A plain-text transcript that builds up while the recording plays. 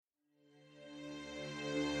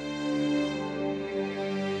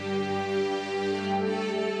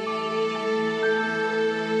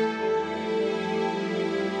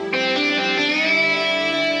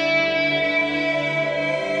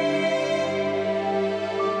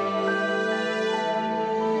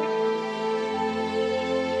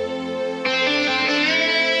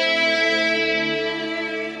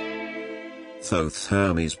Thoth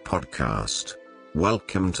Hermes podcast.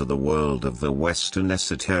 Welcome to the world of the Western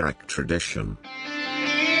esoteric tradition.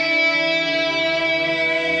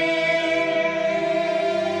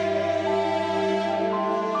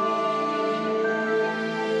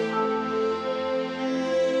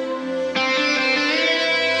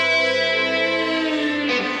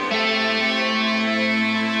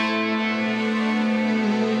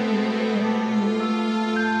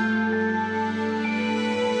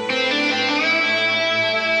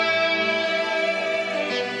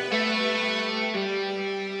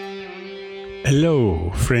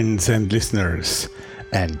 Hello, friends and listeners,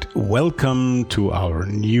 and welcome to our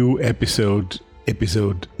new episode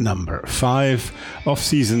number 5 of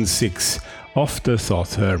season 6 of the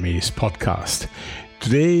Thoth Hermes podcast.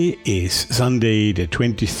 Today is Sunday, the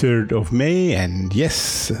 23rd of May, and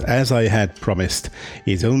yes, as I had promised,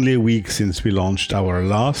 it's only a week since we launched our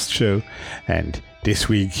last show, and this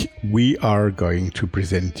week we are going to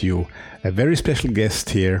present you a very special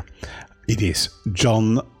guest here. It is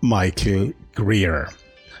John Michael Greer.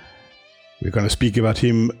 We're going to speak about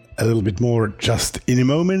him a little bit more just in a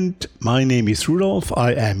moment. My name is Rudolf.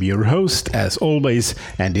 I am your host as always,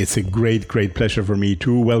 and it's a great pleasure for me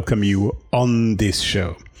to welcome you on this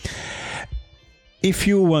show. If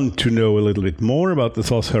you want to know a little bit more about the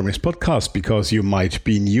Thoth Hermes podcast, because you might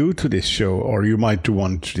be new to this show or you might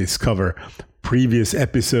want to discover previous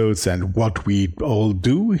episodes and what we all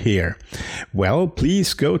do here, well,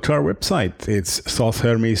 please go to our website. It's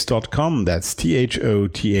thothhermes.com. That's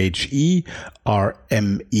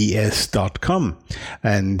THOTHERMES.com.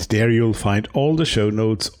 And there you'll find all the show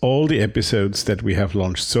notes, all the episodes that we have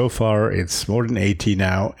launched so far. It's more than 80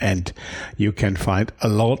 now, and you can find a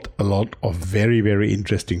lot of very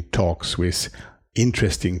interesting talks with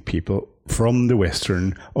interesting people from the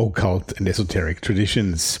Western occult and esoteric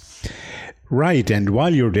traditions. Right, and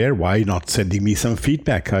while you're there, why not sending me some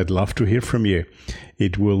feedback? I'd love to hear from you.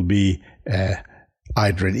 It will be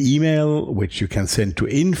either an email, which you can send to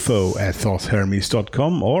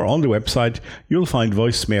info@thothhermes.com, or on the website, you'll find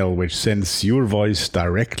voicemail, which sends your voice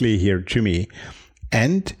directly here to me.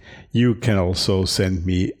 And you can also send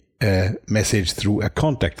me a message through a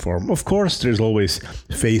contact form. Of course, there's always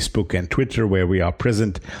Facebook and Twitter where we are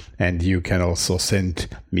present, and you can also send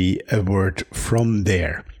me a word from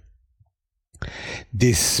there.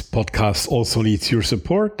 This podcast also needs your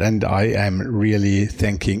support, and I am really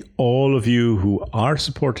thanking all of you who are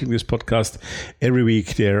supporting this podcast. Every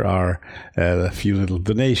week there are a few little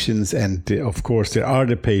donations, and of course there are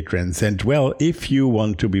the patrons. And well, if you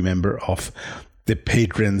want to be a member of the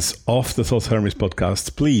patrons of the Thoth Hermes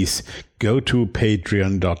podcast, please go to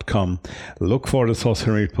patreon.com, look for the Thoth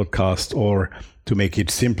Hermes podcast, or to make it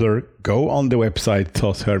simpler, go on the website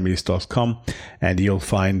thothhermes.com, and you'll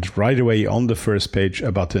find right away on the first page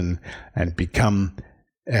a button and become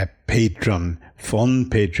a patron on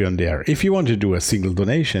Patreon there. If you want to do a single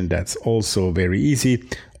donation, that's also very easy.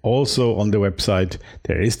 Also on the website,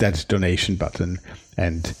 there is that donation button,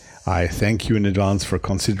 and I thank you in advance for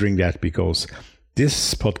considering that, because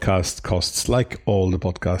this podcast costs, like all the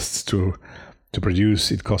podcasts, to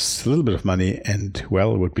produce. It costs a little bit of money, and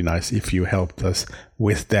well, it would be nice if you helped us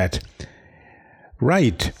with that.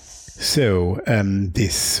 Right, so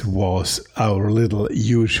this was our little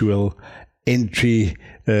usual entry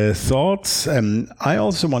thoughts. I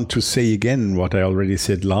also want to say again what I already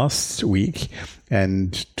said last week,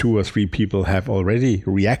 and 2 or 3 people have already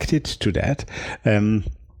reacted to that.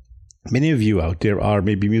 Many of you out there are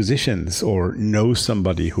maybe musicians or know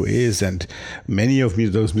somebody who is, and many of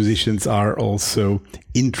those musicians are also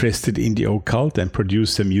interested in the occult and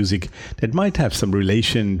produce some music that might have some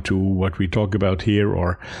relation to what we talk about here,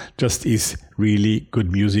 or just is really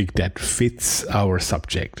good music that fits our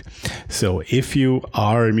subject. So if you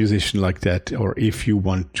are a musician like that, or if you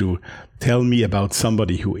want to tell me about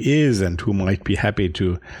somebody who is and who might be happy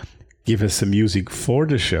to give us some music for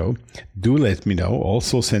the show, do let me know.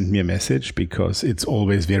 Also send me a message, because it's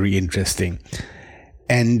always very interesting.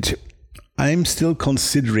 And I'm still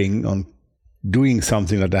considering on doing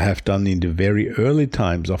something that I have done in the very early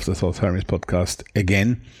times of the Thoth Hermes podcast.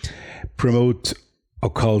 Again, promote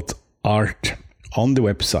occult art on the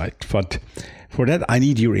website. But for that, I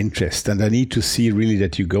need your interest, and I need to see really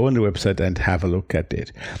that you go on the website and have a look at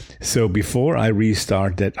it. So before I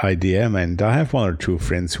restart that idea, and I have 1 or 2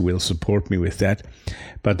 friends who will support me with that,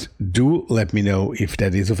 but do let me know if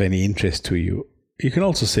that is of any interest to you. You can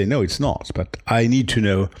also say, no, it's not, but I need to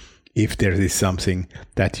know if there is something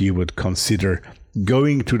that you would consider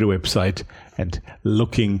going to the website and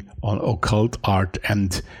looking on occult art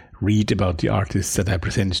and read about the artists that I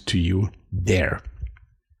present to you there.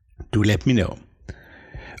 Do let me know.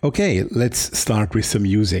 Okay, let's start with some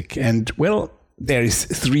music. And well, there is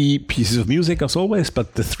 3 pieces of music as always,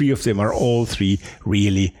 but the 3 of them are all 3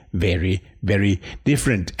 really very, very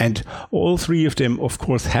different. And all 3 of them, of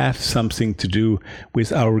course, have something to do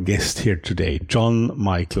with our guest here today, John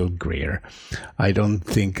Michael Greer. I don't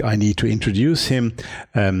think I need to introduce him.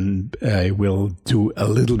 I will do a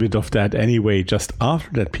little bit of that anyway, just after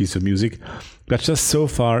that piece of music. But just so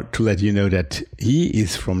far to let you know that he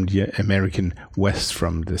is from the American West,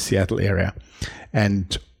 from the Seattle area.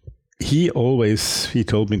 And he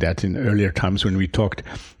told me that in earlier times when we talked,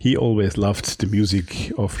 he always loved the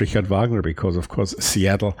music of Richard Wagner because, of course,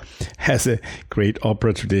 Seattle has a great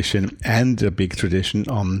opera tradition and a big tradition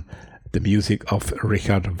on the music of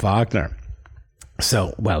Richard Wagner.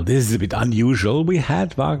 So, well, this is a bit unusual. We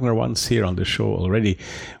had Wagner once here on the show already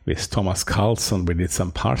with Thomas Carlson. We did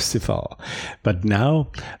some Parsifal. But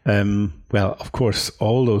now, well, of course,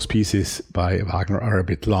 all those pieces by Wagner are a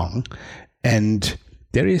bit long. And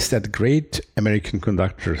there is that great American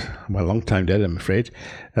conductor, well, long time dead, I'm afraid,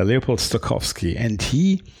 Leopold Stokowski, and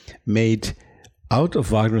he made out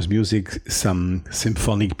of Wagner's music some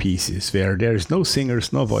symphonic pieces where there is no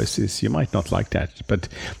singers, no voices. You might not like that, but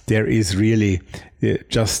there is really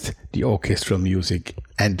just the orchestral music.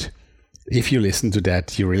 And if you listen to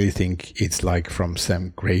that, you really think it's like from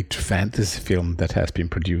some great fantasy film that has been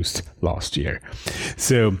produced last year.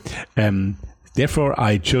 So, therefore,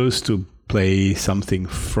 I chose to play something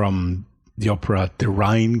from the opera The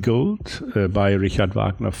Rheingold by Richard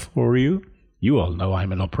Wagner for you. You all know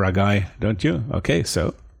I'm an opera guy, don't you? Okay,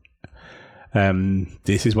 so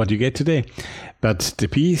this is what you get today. But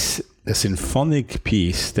the symphonic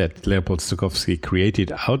piece that Leopold Stokowski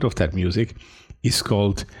created out of that music is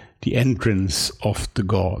called The Entrance of the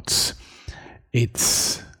Gods.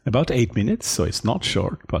 It's about 8 minutes, so it's not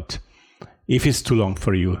short, but if it's too long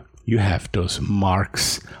for you, you have those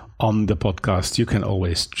marks on the podcast. You can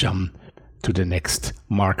always jump to the next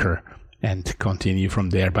marker and continue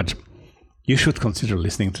from there. But you should consider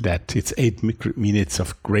listening to that. It's 8 minutes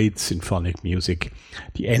of great symphonic music.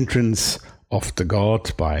 The Entrance of the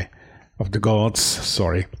Gods by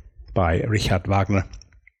Richard Wagner,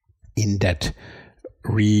 in that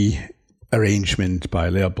rearrangement by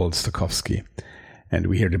Leopold Stokowski. And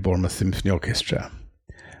we hear the Bournemouth Symphony Orchestra.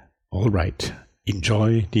 All right,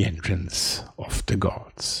 enjoy The Entrance of the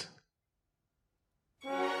Gods.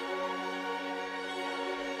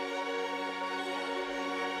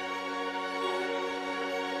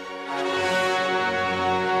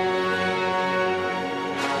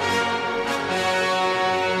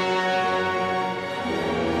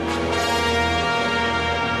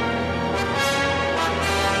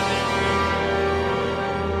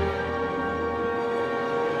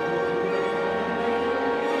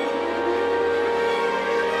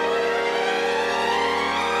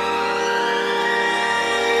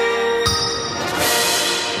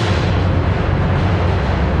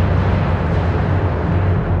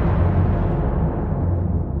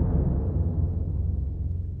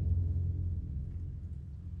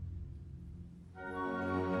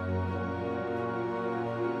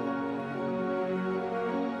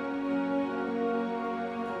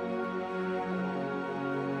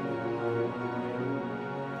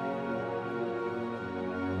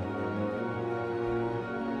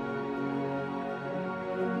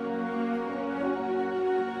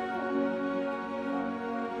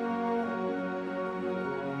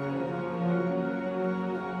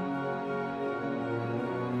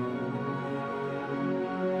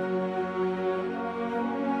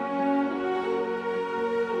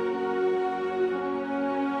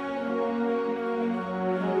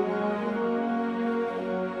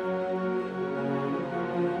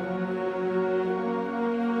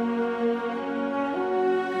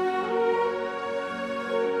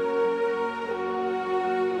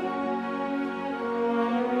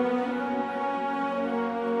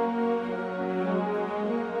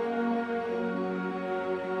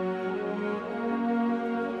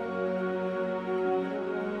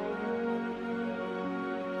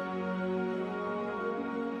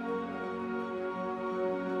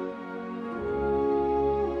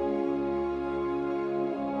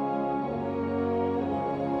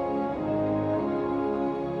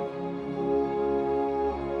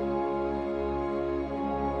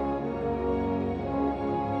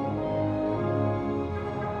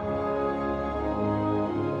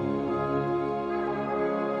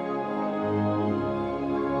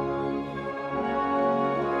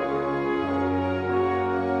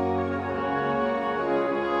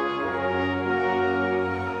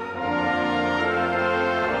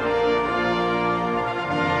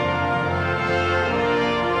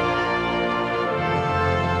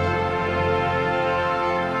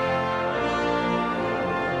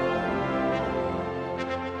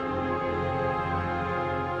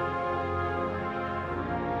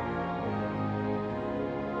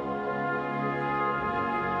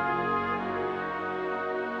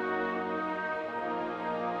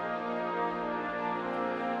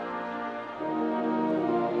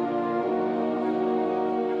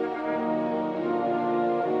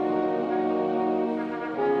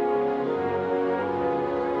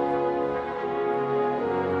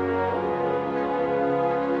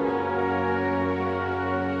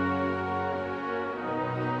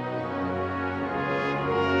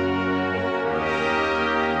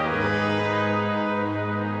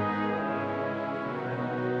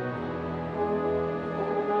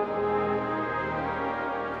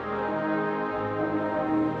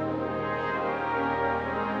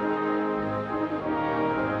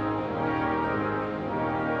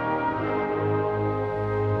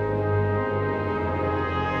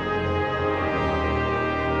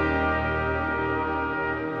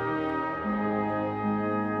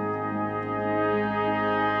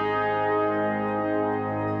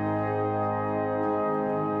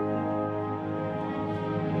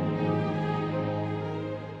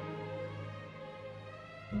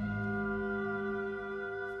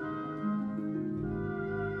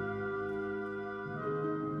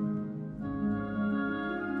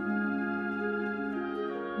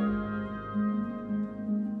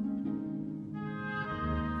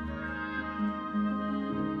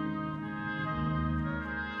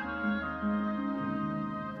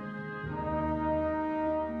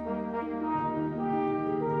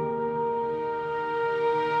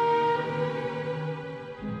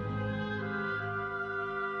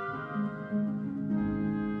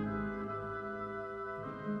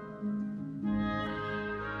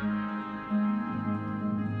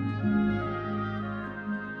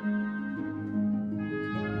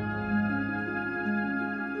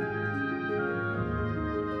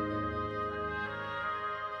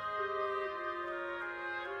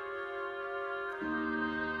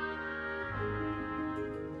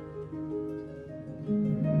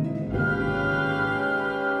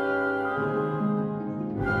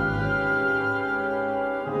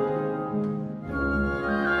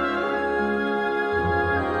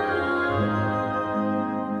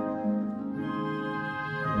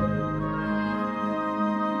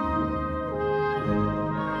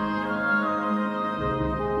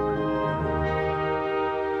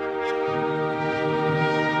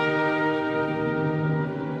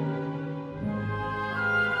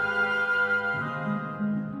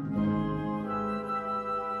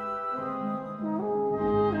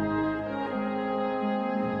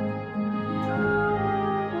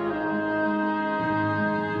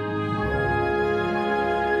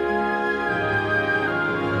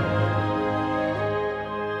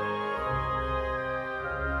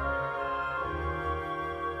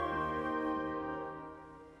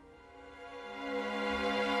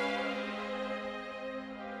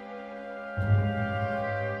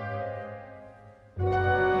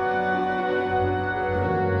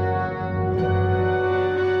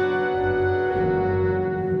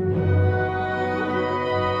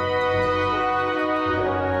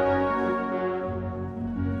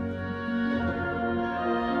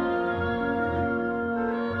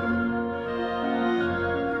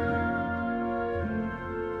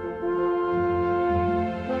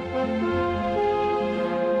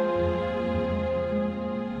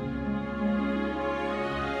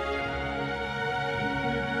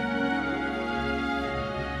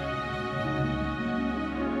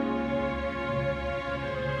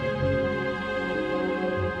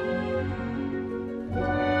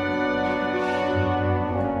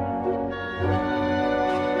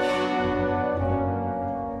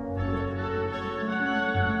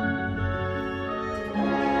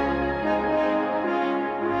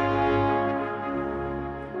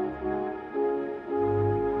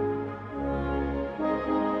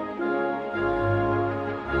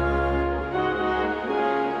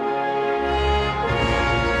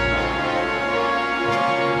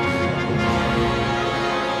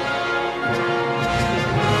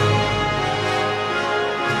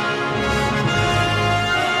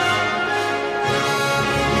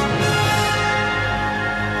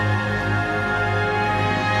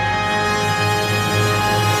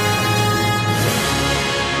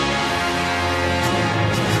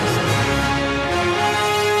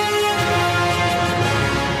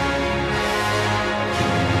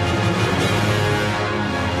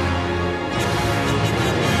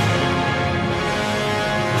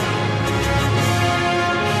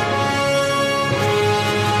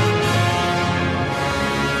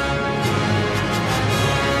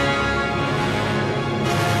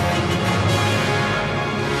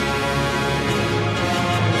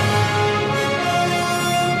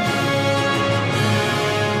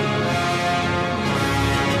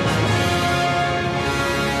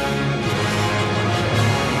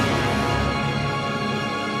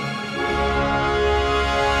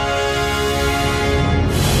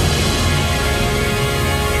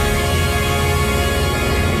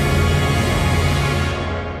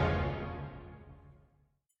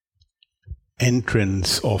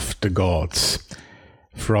 Entrance of the Gods,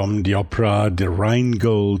 from the opera The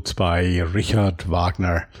Rheingold by Richard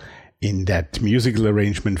Wagner, in that musical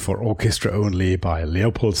arrangement for orchestra only by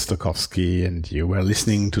Leopold Stokowski. And you were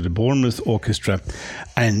listening to the Bournemouth Orchestra,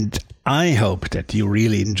 and I hope that you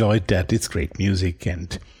really enjoyed that. It's great music,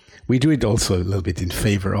 and we do it also a little bit in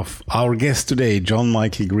favor of our guest today, John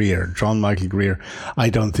Michael Greer. John Michael Greer, I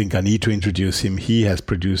don't think I need to introduce him. He has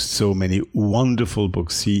produced so many wonderful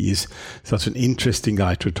books. He is such an interesting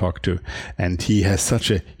guy to talk to, and he has such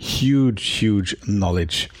a huge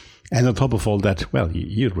knowledge. And on top of all that, well,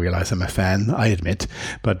 you realize I'm a fan, I admit,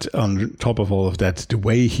 but on top of all of that, the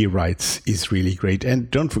way he writes is really great. And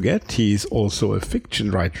don't forget, he's also a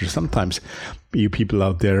fiction writer. Sometimes you people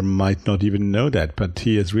out there might not even know that, but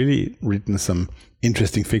he has really written some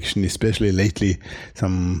interesting fiction, especially lately,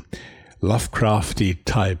 some Lovecrafty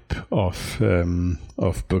type of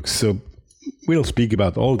books. So we'll speak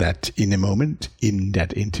about all that in a moment in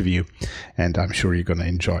that interview, and I'm sure you're going to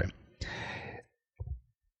enjoy.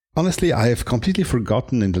 Honestly, I have completely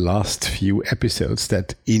forgotten in the last few episodes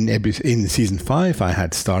that in season 5 I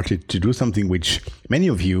had started to do something which many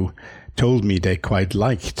of you told me they quite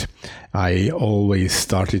liked. I always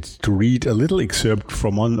started to read a little excerpt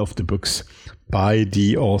from one of the books by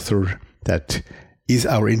the author that is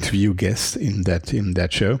our interview guest in that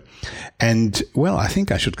show. And well, I think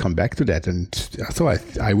I should come back to that. And so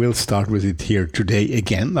I will start with it here today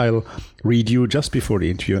again. I'll read you just before the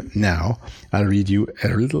interview now. I'll read you a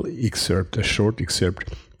little excerpt, a short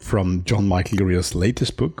excerpt from John Michael Greer's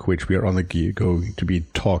latest book, which we are going to be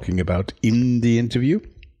talking about in the interview.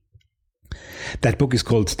 That book is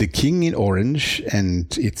called The King in Orange,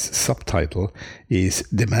 and its subtitle is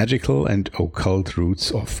The Magical and Occult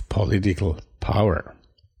Roots of Political Power.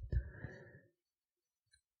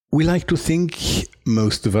 We like to think,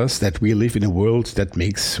 most of us, that we live in a world that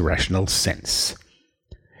makes rational sense.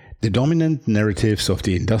 The dominant narratives of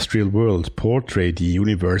the industrial world portray the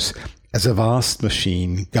universe as a vast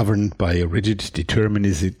machine governed by rigid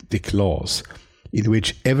deterministic laws, in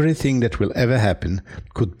which everything that will ever happen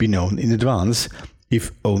could be known in advance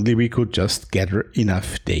if only we could just gather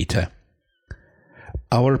enough data.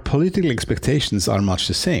 Our political expectations are much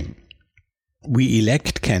the same. We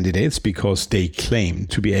elect candidates because they claim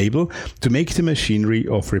to be able to make the machinery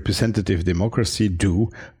of representative democracy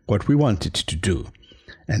do what we want it to do.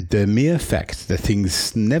 And the mere fact that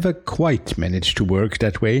things never quite manage to work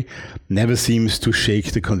that way never seems to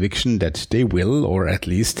shake the conviction that they will, or at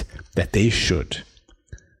least that they should.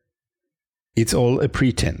 It's all a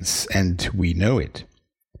pretense, and we know it.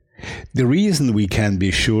 The reason we can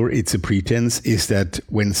be sure it's a pretense is that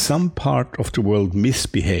when some part of the world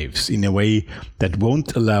misbehaves in a way that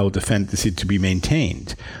won't allow the fantasy to be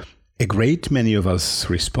maintained, a great many of us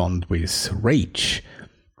respond with rage.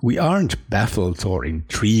 We aren't baffled or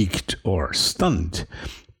intrigued or stunned.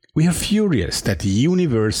 We are furious that the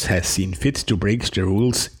universe has seen fit to break the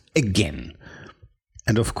rules again.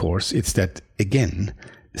 And of course, it's that again,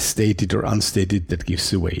 stated or unstated, that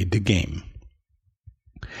gives away the game.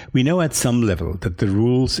 We know at some level that the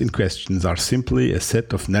rules in question are simply a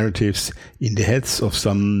set of narratives in the heads of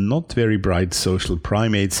some not very bright social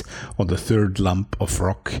primates on the third lump of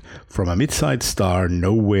rock from a mid-sized star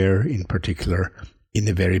nowhere in particular in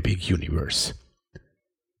a very big universe.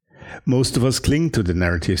 Most of us cling to the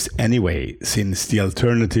narratives anyway, since the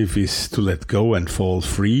alternative is to let go and fall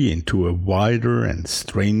free into a wider and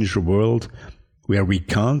stranger world where we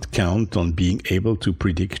can't count on being able to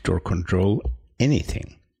predict or control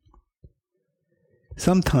anything.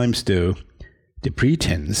 Sometimes, though, the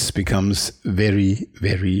pretense becomes very,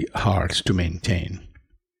 very hard to maintain.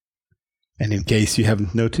 And in case you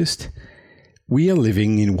haven't noticed, we are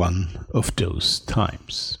living in one of those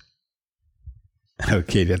times.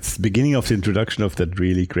 Okay, that's the beginning of the introduction of that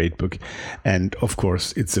really great book. And of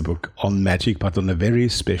course, it's a book on magic, but on a very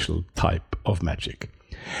special type of magic.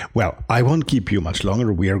 Well, I won't keep you much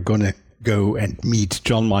longer. We are going to go and meet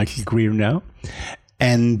John Michael Greer now.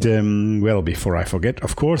 And, well, before I forget,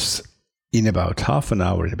 of course, in about half an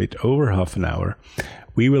hour, in a bit over half an hour,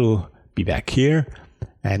 we will be back here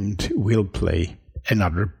and we'll play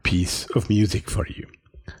another piece of music for you.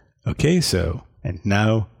 Okay, so, and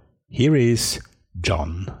now, here is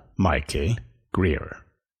John Michael Greer.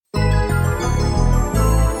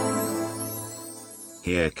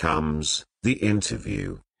 Here comes the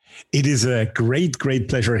interview. It is a great, great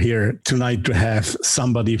pleasure here tonight to have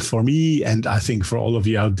somebody for me, and I think for all of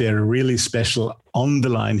you out there, really special on the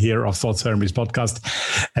line here of Thoughts Hermes podcast,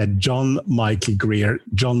 John Michael Greer.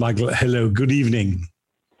 John Michael, hello, good evening.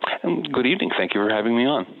 Good evening. Thank you for having me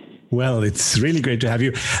on. Well, it's really great to have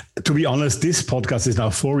you. To be honest, this podcast is now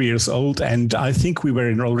 4 years old, and I think we were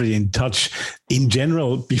already in touch in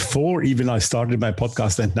general before even I started my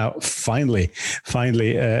podcast. And now finally,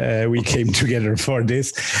 we came together for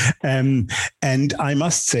this. And I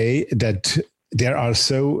must say that there are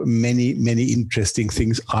so many interesting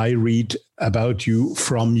things I read about you,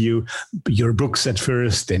 from you, your books at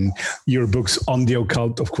first, and your books on the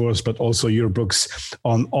occult, of course, but also your books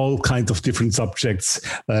on all kinds of different subjects,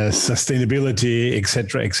 sustainability,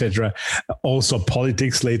 etc., etc. Also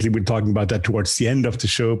politics. Lately, we're talking about that towards the end of the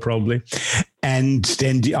show, probably. And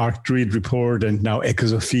then the Arcturus report, and now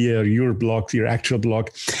Ecosophia, your blog, your actual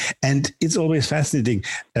blog. And it's always fascinating.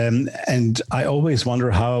 And I always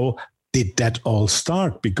wonder, how did that all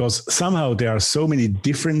start? Because somehow there are so many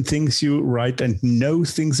different things you write and know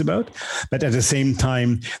things about, but at the same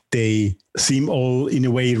time, they seem all in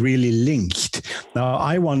a way really linked. Now,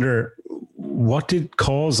 I wonder, what did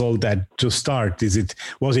cause all that to start?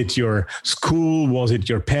 Was it your school? Was it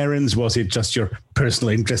your parents? Was it just your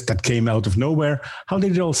personal interest that came out of nowhere? How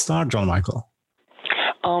did it all start, John Michael?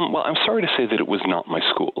 Well, I'm sorry to say that it was not my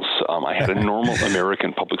schools. I had a normal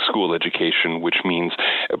American public school education, which means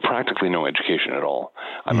practically no education at all.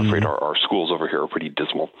 I'm afraid our schools over here are pretty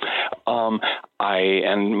dismal. My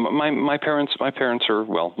parents are,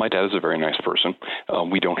 well, my dad is a very nice person.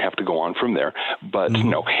 We don't have to go on from there. But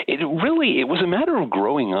no, it was a matter of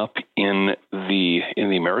growing up in the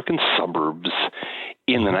American suburbs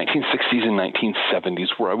in the 1960s and 1970s,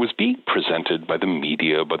 where I was being presented by the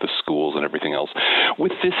media, by the schools and everything else,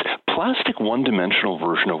 with this plastic one-dimensional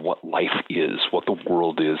version of what life is, what the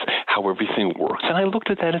world is, how everything works. And I looked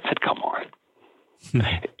at that and said, come on.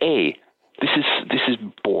 A, this is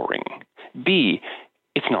boring. B,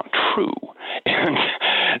 it's not true. And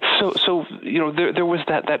so there was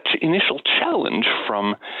that initial challenge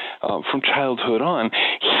from childhood on.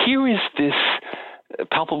 Here is this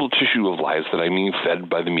palpable tissue of lies that I'm being fed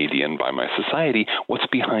by the media and by my society. What's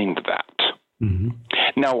behind that?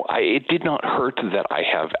 Now, it did not hurt that I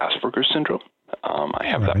have Asperger's syndrome. I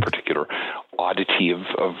have that particular oddity of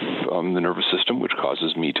the nervous system, which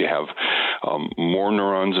causes me to have more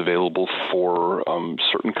neurons available for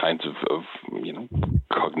certain kinds of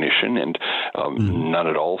cognition, and none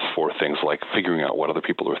at all for things like figuring out what other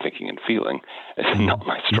people are thinking and feeling. It's not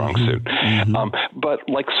my strong suit. But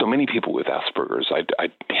like so many people with Asperger's, I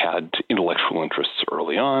had intellectual interests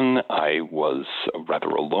early on. I was rather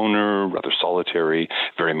a loner, rather solitary,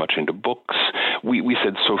 very much into books. We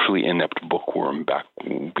said socially inept bookworm back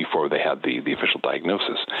before they had the official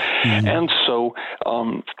diagnosis. And so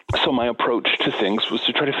my approach to things was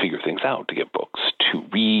to try to figure things out, to get books, to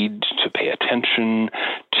read, to pay attention,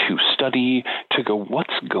 to study, to go,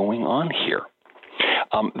 what's going on here?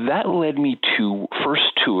 That led me to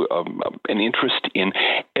an interest in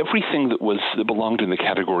everything that belonged in the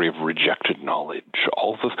category of rejected knowledge.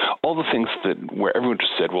 All the things where everyone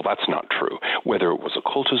just said, well, that's not true. Whether it was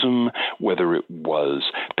occultism, whether it was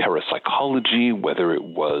parapsychology, whether it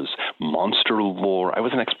was monster lore. I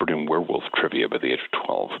was an expert in werewolf trivia by the age of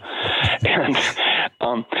 12, and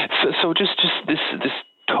so just this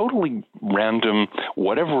totally random,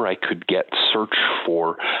 whatever I could get, search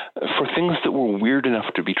for things that were weird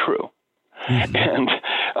enough to be true. And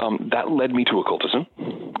that led me to occultism.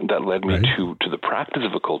 That led me to the practice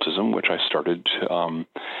of occultism, which I started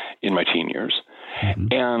in my teen years.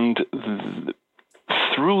 And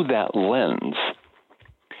through that lens,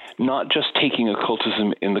 not just taking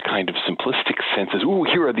occultism in the kind of simplistic sense as, oh,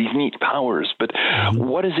 here are these neat powers, but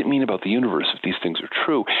what does it mean about the universe if these things are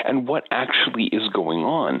true? And what actually is going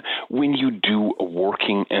on when you do a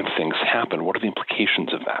working and things happen? What are the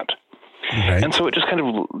implications of that? And so it just kind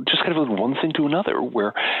of led one thing to another,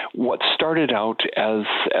 where what started out as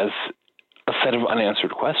a set of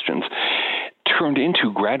unanswered questions turned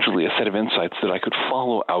into gradually a set of insights that I could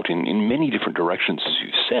follow out in many different directions, as you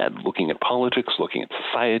said, looking at politics, looking at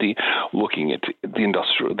society, looking at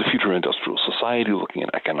the future industrial society, looking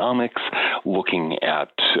at economics, looking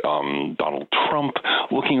at Donald Trump,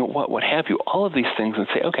 looking at what have you, all of these things, and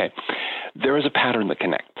say, okay, there is a pattern that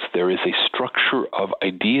connects. There is a structure of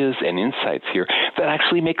ideas and insights here that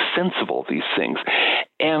actually makes sense of all these things.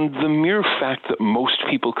 And the mere fact that most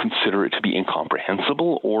people consider it to be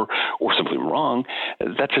incomprehensible or simply wrong,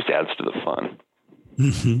 that just adds to the fun.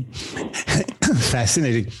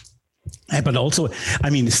 Fascinating. But also, I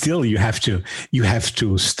mean, still you have to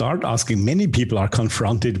start asking. Many people are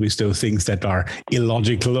confronted with those things that are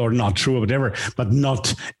illogical or not true or whatever, but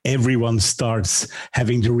not everyone starts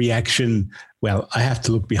having the reaction, well, I have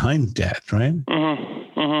to look behind that, right?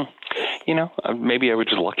 Maybe I was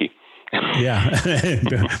just lucky. Yeah,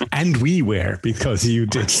 and we were, because you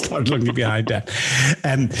did start looking behind that.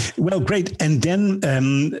 Well, great. And then,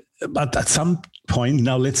 but at some point,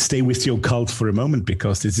 now let's stay with your cult for a moment,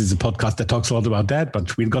 because this is a podcast that talks a lot about that,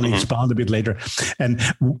 but we're going to expand a bit later. And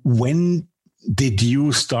when did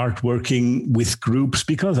you start working with groups?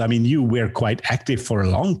 Because, I mean, you were quite active for a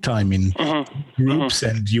long time in groups,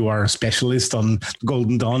 and you are a specialist on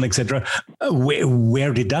Golden Dawn, etc.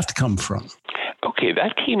 Where did that come from? Okay,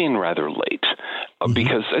 that came in rather late.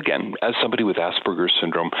 Because, again, as somebody with Asperger's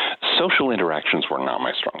syndrome, social interactions were not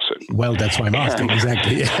my strong suit. Well, that's why I'm asking.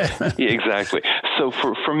 Exactly. Yeah, exactly. So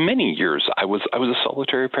for many years, I was a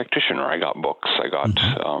solitary practitioner. I got books. I got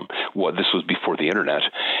this was before the internet,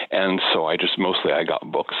 and so I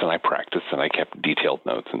got books and I practiced and I kept detailed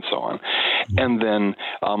notes and so on. And then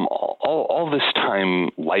all this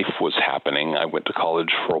time, life was happening. I went to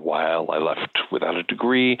college for a while. I left without a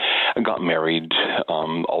degree. I got married.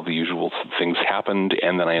 All the usual things happened.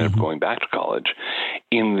 And then I ended up going back to college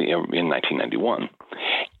in 1991.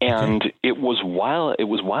 And it was while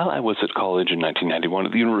I was at college in 1991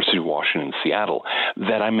 at the University of Washington in Seattle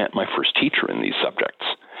that I met my first teacher in these subjects.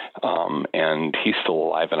 And he's still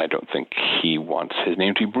alive, and I don't think he wants his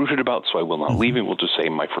name to be bruited about, so I will not leave him. We'll just say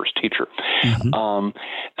my first teacher.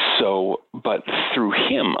 But through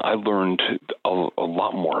him, I learned a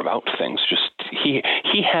lot more about things. Just he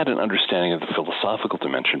had an understanding of the philosophical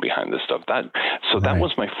dimension behind this stuff. That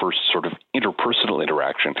was my first sort of interpersonal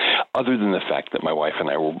interaction, other than the fact that my wife and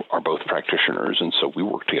I are both practitioners, and so we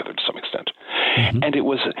work together to some extent. And it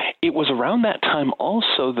was around that time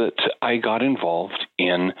also that I got involved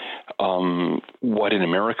in what in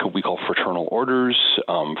America we call fraternal orders.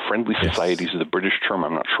 Friendly societies is the British term.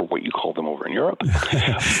 I'm not sure what you call them over in Europe,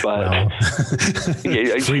 but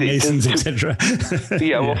Freemasons, etc.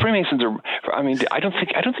 Well, Freemasons are. I mean, I don't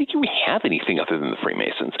think we have anything other than the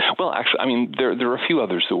Freemasons. Well, actually, I mean, there are a few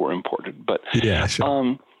others that were imported, but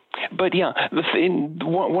sure. But yeah,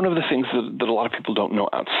 one of the things that a lot of people don't know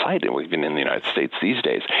outside, even in the United States these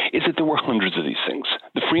days, is that there were hundreds of these things.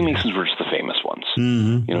 The Freemasons were just the famous ones.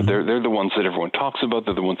 They're the ones that everyone talks about.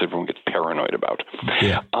 They're the ones that everyone gets paranoid about.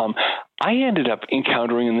 I ended up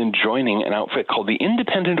encountering and then joining an outfit called the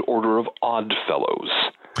Independent Order of Odd Fellows.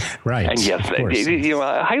 Right. And yes,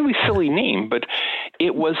 a highly silly name, but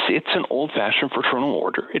it's an old-fashioned fraternal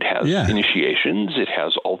order. It has initiations. It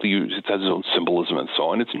has it has its own symbolism and so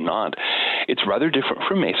on. It's rather different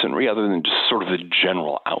from Masonry, other than just sort of the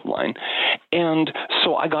general outline. And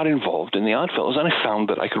so I got involved in the Odd Fellows, and I found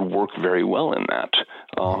that I could work very well in that.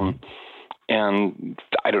 And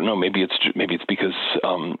I don't know, maybe it's because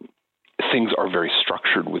things are very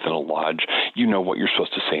structured within a lodge. You know what you're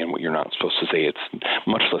supposed to say and what you're not supposed to say. It's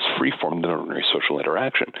much less free-form than ordinary social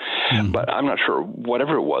interaction. But I'm not sure.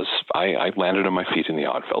 Whatever it was, I landed on my feet in the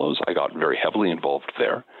Odd Fellows. I got very heavily involved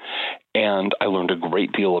there. And I learned a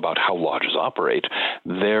great deal about how lodges operate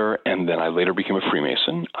there. And then I later became a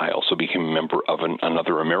Freemason. I also became a member of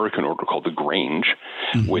another American order called the Grange,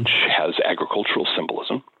 which has agricultural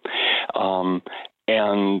symbolism.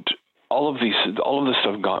 And all of this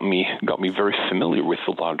stuff got me very familiar with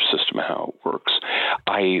the lodge system and how it works.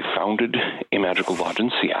 I founded a magical lodge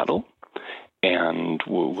in Seattle and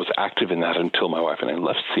was active in that until my wife and I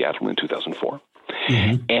left Seattle in 2004.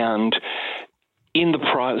 And in the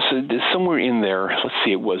process, somewhere in there, let's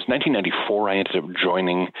see, it was 1994, I ended up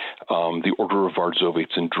joining the Order of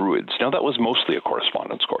Vardsovets and Druids. Now, that was mostly a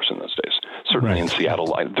correspondence course in those days. Certainly in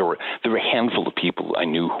Seattle, there were a handful of people I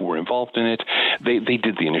knew who were involved in it. They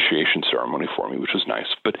did the initiation ceremony for me, which was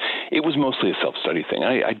nice, but it was mostly a self-study thing.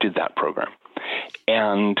 I did that program.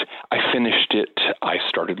 And I finished it. I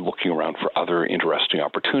started looking around for other interesting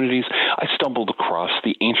opportunities. I stumbled across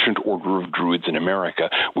the Ancient Order of Druids in America,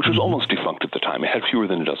 which was almost defunct at the time. It had fewer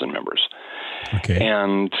than a dozen members.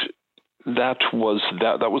 And that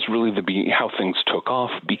was really how things took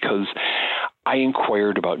off, because I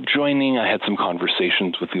inquired about joining. I had some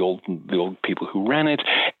conversations with the old people who ran it,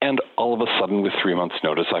 and all of a sudden, with 3 months'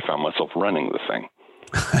 notice, I found myself running the thing.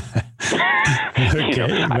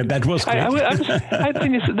 But that was great.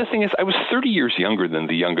 The thing is, I was 30 years younger than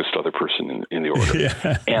the youngest other person in the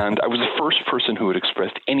order, and I was the first person who had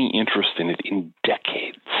expressed any interest in it in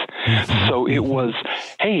decades. So it was,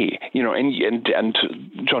 hey, and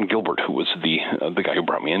John Gilbert, who was the guy who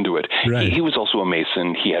brought me into it, he was also a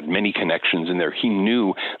Mason. He had many connections in there. He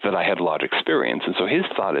knew that I had a lot of experience, and so his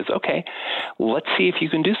thought is, okay, let's see if you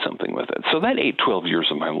can do something with it. So that 12 years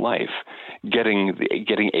of my life, getting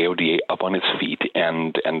AODA up on its feet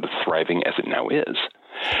and thriving as it now is,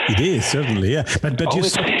 It is, certainly, yeah. But you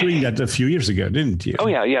stopped doing that a few years ago, didn't you? Oh,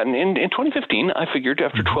 yeah. In 2015, I figured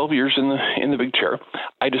after 12 years in the big chair,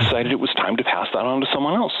 I decided it was time to pass that on to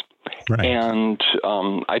someone else. Right. And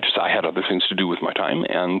I had other things to do with my time,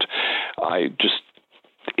 and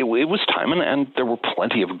it was time, and there were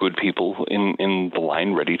plenty of good people in the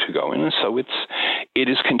line ready to go in. So it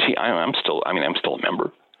is I'm still a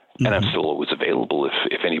member. And I'm still always available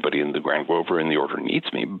if anybody in the Grand Grover in the order needs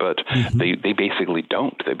me. But they basically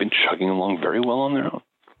don't. They've been chugging along very well on their own.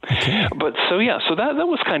 Okay. But so that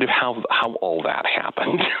was kind of how all that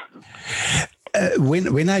happened.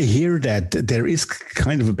 When I hear that, there is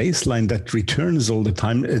kind of a baseline that returns all the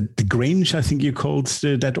time. The Grange, I think you called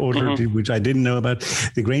that order, which I didn't know about.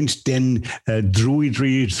 The Grange, then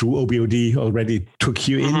Druidry through OBOD already took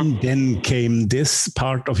you in. Then came this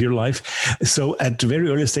part of your life. So at the very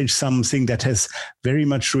early stage, something that has very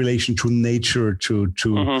much relation to nature, to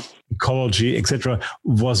ecology, etc.,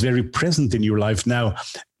 was very present in your life. Now,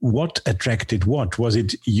 what attracted what? Was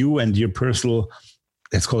it you and your personal,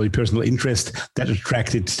 let's call it personal interest, that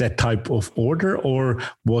attracted that type of order, or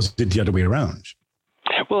was it the other way around?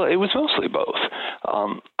 Well, it was mostly both.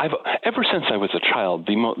 Ever since I was a child,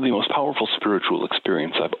 the most powerful spiritual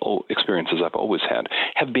experiences I've always had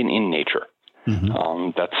have been in nature.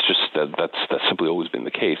 That's simply always been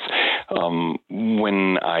the case.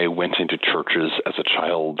 When I went into churches as a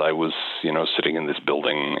child, I was, sitting in this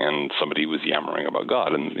building and somebody was yammering about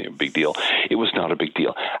God, and big deal. It was not a big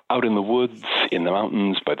deal. Out in the woods, in the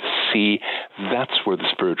mountains, by the sea, that's where the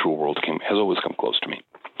spiritual world has always come close to me.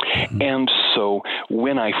 And so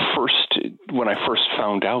when I first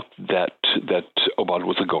found out that Obod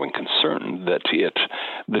was a going concern, that it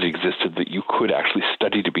existed, that you could actually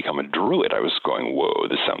study to become a druid, I was going, whoa,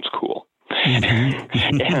 this sounds cool.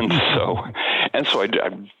 and so I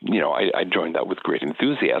joined that with great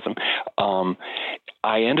enthusiasm.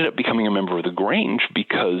 I ended up becoming a member of the Grange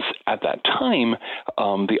because at that time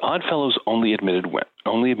the Oddfellows only admitted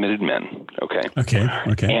men. Okay.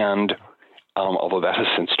 And although that has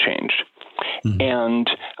since changed. And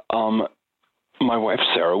my wife,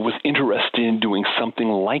 Sarah, was interested in doing something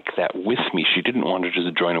like that with me. She didn't want to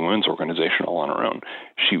just join a women's organization all on her own.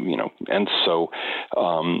 And so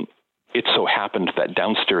it so happened that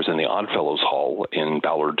downstairs in the Oddfellows Hall in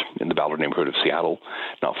the Ballard neighborhood of Seattle,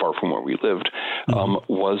 not far from where we lived,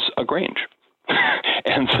 was a Grange.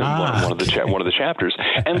 And so one of the chapters,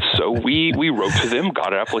 and so we wrote to them,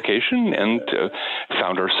 got an application, and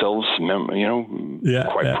found ourselves,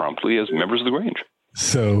 quite promptly as members of the Grange.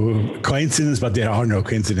 So coincidence, but there are no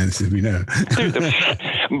coincidences, we know.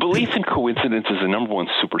 Belief in coincidence is the number one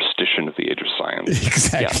superstition of the age of science.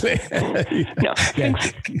 Exactly.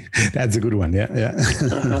 That's a good one. Yeah.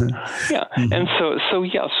 And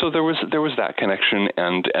so there was that connection,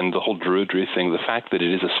 and the whole druidry thing, the fact that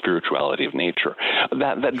it is a spirituality of nature,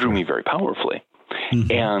 that drew me very powerfully.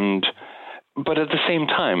 But at the same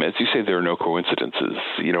time, as you say, there are no coincidences.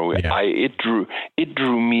 It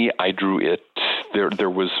drew me. I drew it. There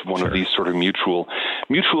was one of these sort of mutual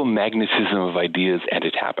magnetism of ideas, and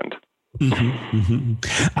it happened.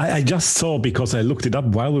 I just saw, because I looked it up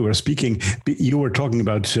while we were speaking, you were talking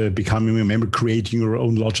about becoming a member, creating your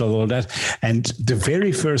own lodge, all that. And the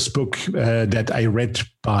very first book that I read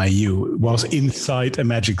by you was Inside a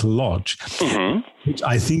Magical Lodge, which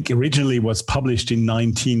I think originally was published in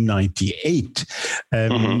 1998.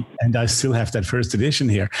 And I still have that first edition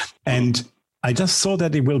here. And I just saw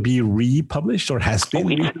that it will be republished, or has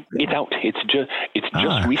been. It's out. It's just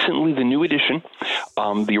recently the new edition.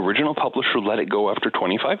 The original publisher let it go after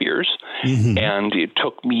 25 years, and it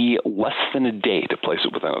took me less than a day to place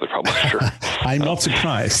it with another publisher. I'm not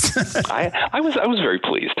surprised. I was very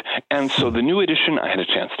pleased, and so the new edition, I had a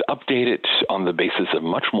chance to update it on the basis of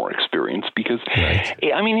much more experience, because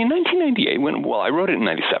in 1998, I wrote it in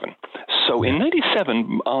 97. So in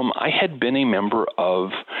 97, I had been a member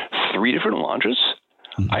of 3 different lodges.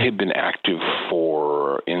 I had been active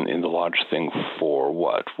in the lodge thing for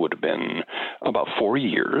what would have been about 4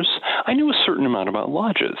 years. I knew a certain amount about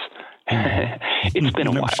lodges. It's been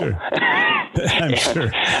a while. Sure. I'm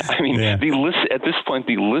sure. I mean, the list at this point,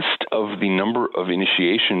 the list of the number of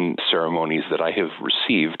initiation ceremonies that I have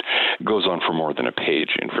received goes on for more than a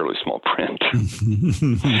page in fairly small print.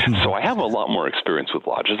 So I have a lot more experience with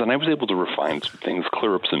lodges, and I was able to refine some things,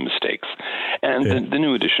 clear up some mistakes. And the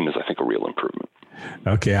new edition is, I think, a real improvement.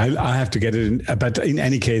 Okay, I have to get it in, but in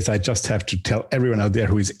any case, I just have to tell everyone out there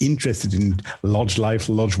who is interested in lodge life,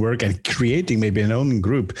 lodge work, and creating maybe an own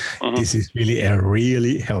group, this is really a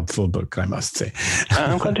really helpful book, I must say.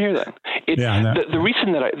 I'm glad to hear that. The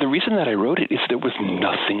reason that I wrote it is there was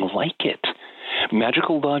nothing like it.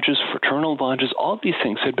 magical lodges, fraternal lodges, all of these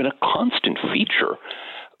things had been a constant feature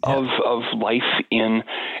of life in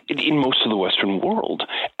most of the Western world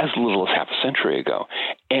as little as half a century ago.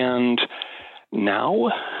 And now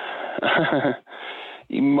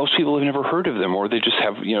most people have never heard of them, or they just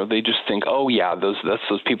have, they just think, oh yeah, that's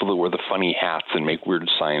those people that wear the funny hats and make weird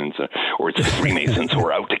signs, or it's the Freemasons who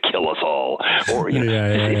are out to kill us all, or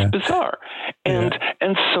it's bizarre. And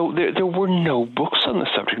so there were no books on the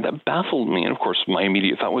subject. That baffled me. And of course, my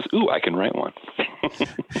immediate thought was, ooh, I can write one.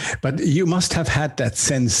 But you must have had that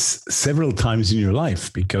sense several times in your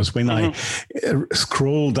life, because when I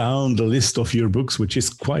scroll down the list of your books, which is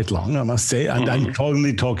quite long, I must say, and I'm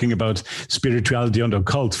only talking about spirituality and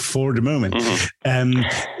occult for the moment,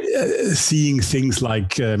 seeing things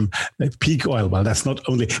like Peak Oil. Well, that's not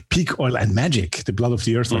only Peak Oil and Magic, The Blood of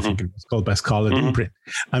the Earth, I think it was called, by Scarlet Imprint.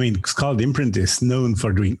 I mean, Scarlet Imprint is known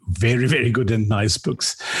for doing very, very good and nice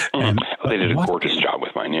books. They did a gorgeous job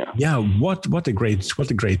with mine, yeah. Yeah, what a great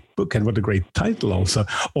book, and what a great title also.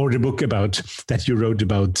 Or the book that you wrote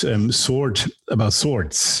about swords,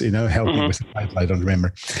 help me with the title, I don't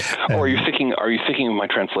remember. Or are you thinking of my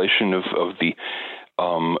translation of the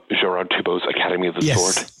Gerard Thibault's Academy of the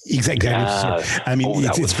Sword? Exactly. I mean,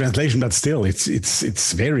 it's translation, but still,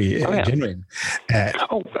 it's very genuine.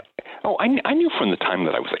 I knew from the time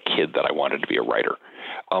that I was a kid that I wanted to be a writer.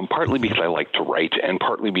 Partly because I like to write, and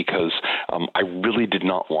partly because I really did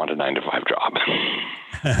not want a 9-to-5 job.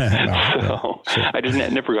 I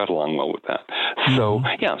never got along well with that.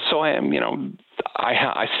 So I am,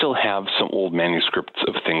 I still have some old manuscripts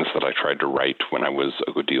of things that I tried to write when I was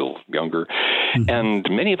a good deal younger, and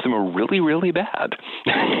many of them are really, really bad.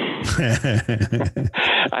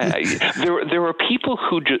 There are people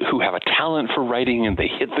who have a talent for writing, and they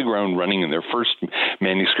hit the ground running, and their first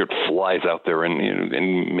manuscript flies out there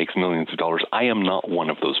and makes millions of dollars. I am not one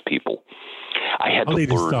of those people. I had to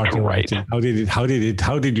learn to write. How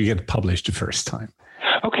did you get published the first time?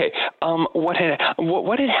 Okay. What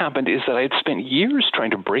had happened is that I had spent years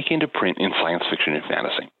trying to break into print in science fiction and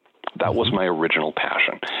fantasy. That was my original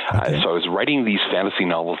passion. So I was writing these fantasy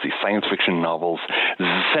novels, these science fiction novels,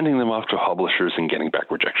 sending them off to publishers and getting back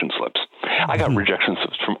rejection slips. I got rejection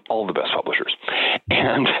slips from all the best publishers.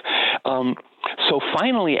 And so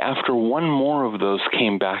finally, after one more of those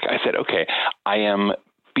came back, I said, okay, I am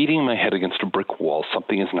beating my head against a brick wall.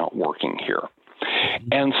 Something is not working here.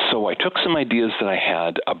 And so I took some ideas that I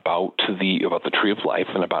had about the Tree of Life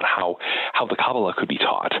and about how the Kabbalah could be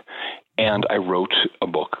taught, and I wrote a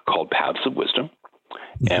book called Paths of Wisdom,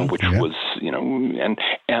 and which was,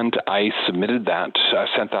 and I submitted that, I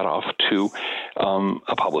sent that off to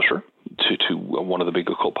a publisher, to one of the big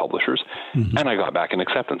occult publishers, and I got back an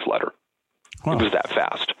acceptance letter. Wow. It was that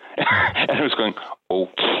fast. And I was going,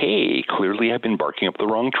 okay, clearly I've been barking up the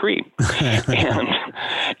wrong tree.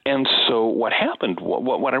 and so what happened,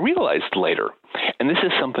 what I realized later, and this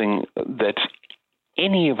is something that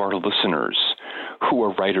any of our listeners who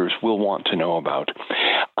are writers will want to know about.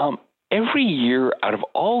 Every year, out of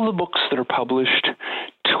all the books that are published,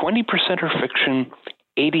 20% are fiction,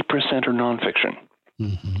 80% are nonfiction.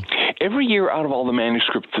 Every year, out of all the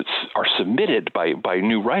manuscripts that are submitted by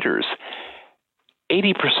new writers,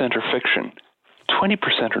 80% are fiction, 20%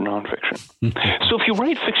 are nonfiction. So if you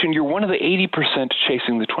write fiction, you're one of the 80%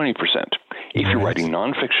 chasing the 20%. If you're writing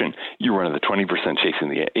nonfiction, you're one of the 20% chasing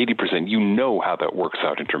the 80%. You know how that works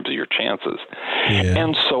out in terms of your chances.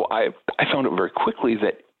 And so I found out very quickly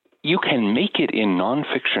that you can make it in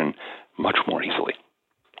nonfiction much more easily.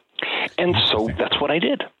 And so that's what I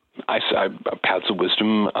did. I Paths of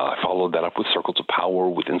Wisdom, I followed that up with Circles of Power,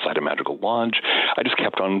 with Inside a Magical Lodge. I just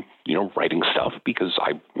kept on, writing stuff because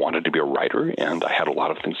I wanted to be a writer and I had a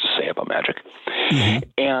lot of things to say about magic.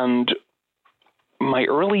 And my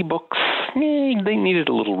early books, they needed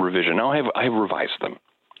a little revision. Now I have revised them.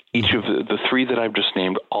 Each of the three that I've just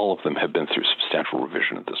named, all of them have been through substantial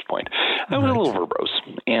revision at this point. I was a little verbose,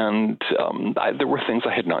 and there were things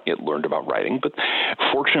I had not yet learned about writing, but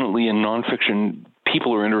fortunately in nonfiction,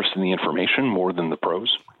 people are interested in the information more than the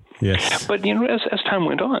prose. Yes. But as time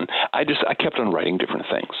went on, I kept on writing different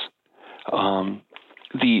things.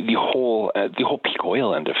 The whole Peak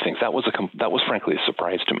Oil end of things, that was frankly a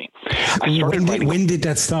surprise to me. I started when did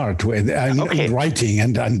that start? Writing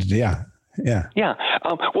and yeah.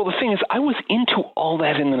 Well, the thing is, I was into all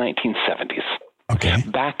that in the 1970s. Okay.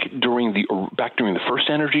 Back during the first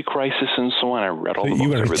energy crisis and so on, I read all the books. You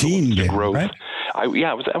were a teen then, right? I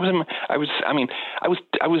was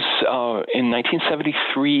in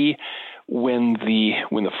 1973 when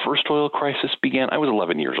the first oil crisis began. I was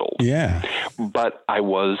 11 years old. Yeah. But I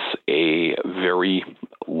was a very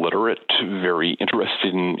literate, very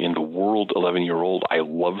interested in the world, 11-year-old. I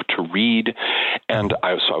love to read, and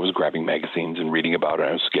I was grabbing magazines and reading about it.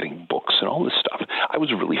 I was getting books and all this stuff. I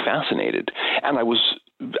was really fascinated, and I was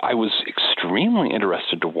extremely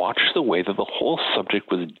interested to watch the way that the whole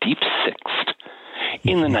subject was deep-sixed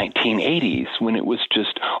in the 1980s, when it was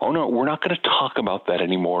just, oh no, we're not going to talk about that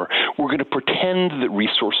anymore. We're going to pretend that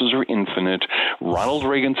resources are infinite. Ronald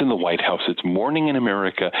Reagan's in the White House. It's morning in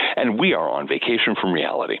America, and we are on vacation from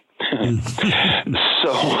reality.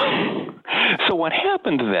 So what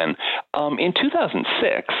happened then? In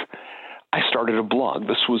 2006, I started a blog.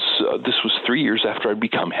 This was 3 years after I'd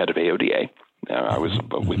become head of AODA. I was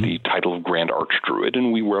with the title of Grand Archdruid,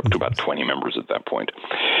 and we were up to about 20 members at that point,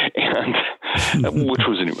 and which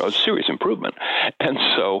was a serious improvement. And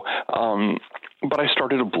so, but I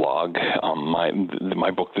started a blog.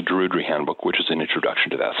 My book, The Druidry Handbook, which is an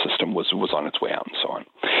introduction to that system, was on its way out, and so on.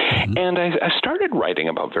 And I started writing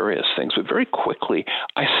about various things, but very quickly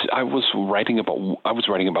I was writing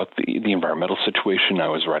about the environmental situation. I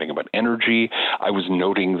was writing about energy. I was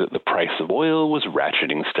noting that the price of oil was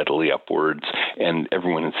ratcheting steadily upwards, and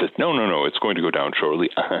everyone insisted, no, it's going to go down shortly.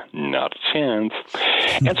 Not a chance.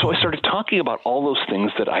 And so I started talking about all those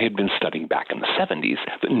things that I had been studying back in the 70s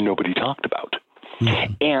that nobody talked about.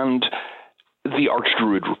 And the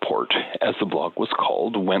Archdruid Report, as the blog was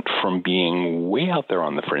called, went from being way out there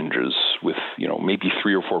on the fringes with, maybe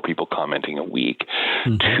 3 or 4 people commenting a week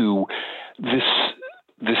to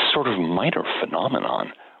this sort of minor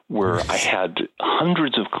phenomenon where I had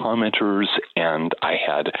hundreds of commenters and I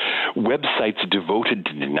had websites devoted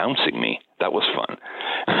to denouncing me. That was fun.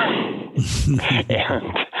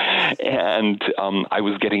 and I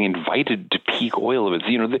was getting invited to peak oil events.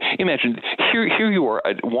 Imagine here you are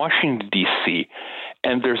at Washington, D.C.,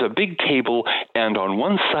 and there's a big table, and on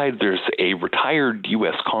one side there's a retired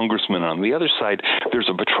U.S. congressman, on the other side there's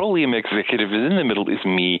a petroleum executive, and in the middle is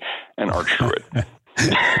me, an Archdruid.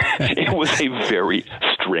 It was a very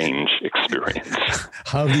strange experience.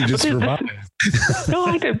 How did you survive? No,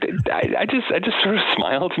 I just sort of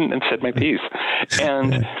smiled and said my piece,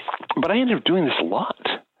 but I ended up doing this a lot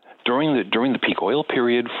during the peak oil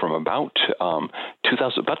period from about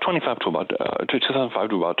 2005 to about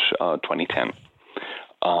 2010.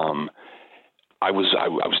 I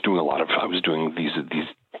was doing these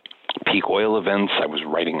peak oil events. I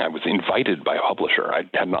was invited by a publisher. I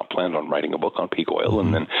had not planned on writing a book on peak oil.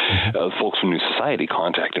 And then folks from New Society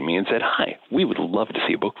contacted me and said, hi, we would love to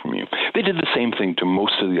see a book from you. They did the same thing to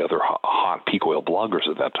most of the other hot peak oil bloggers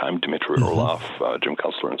at that time, Dmitry Orlov, Jim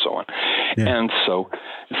Kessler, and so on. Yeah. And so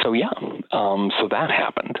that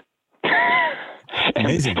happened.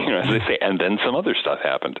 Amazing. As they say, and then some other stuff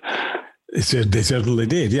happened. They certainly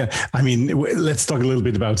did, yeah. I mean, let's talk a little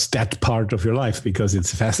bit about that part of your life, because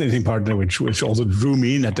it's a fascinating part which also drew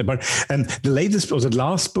me in at the part. And the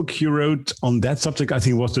last book you wrote on that subject, I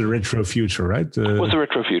think, was The Retro Future, right? Was The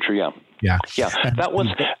Retro Future, yeah. Yeah. That was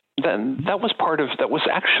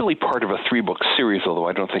actually part of a 3-book series, although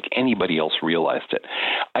I don't think anybody else realized it.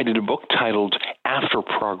 I did a book titled After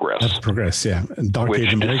Progress. After Progress, yeah. And Dark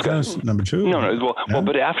Age America, number 2? No.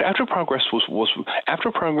 But After Progress was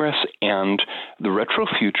After Progress and The Retro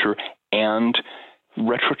Future and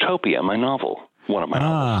Retrotopia, my novel. One of my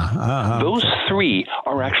novels. Those 3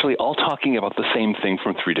 are actually all talking about the same thing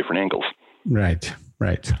from 3 different angles. Right.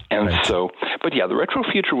 So, but yeah, the Retro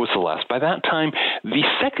Future was the last. By that time, the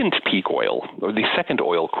second peak oil, or the second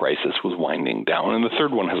oil crisis, was winding down, and the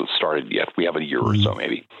third one hasn't started yet. We have a year or so,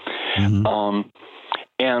 maybe.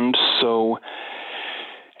 And so,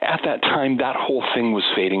 at that time, that whole thing was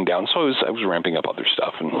fading down. So I was ramping up other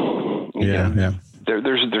stuff, and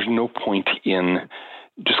there's no point in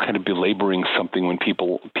just kind of belaboring something when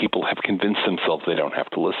people have convinced themselves they don't have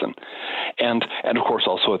to listen. And of course,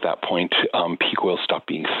 also at that point, peak oil stopped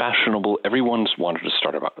being fashionable. Everyone's wanted to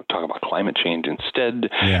talk about climate change instead.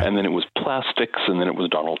 Yeah. And then it was plastics, and then it was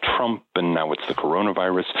Donald Trump, and now it's the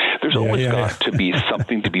coronavirus. There's always got to be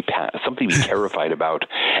something to be terrified about,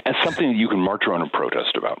 and something that you can march around and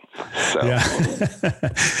protest about. So. Yeah.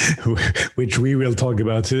 Which we will talk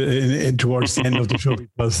about towards the end of the show,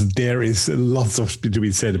 because there is lots to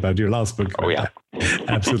be said about your last book. Oh, yeah.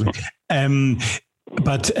 Absolutely.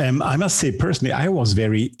 But I must say, personally, I was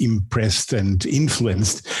very impressed and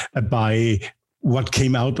influenced by what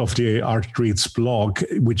came out of the Archdruid's blog,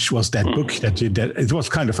 which was that book that it was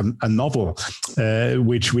kind of a novel,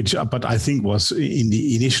 which but I think was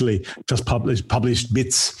initially just published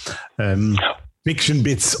bits, fiction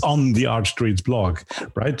bits on the Archdruid's blog,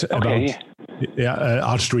 right? Okay.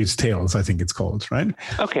 Archdruid's Tales, I think it's called, right?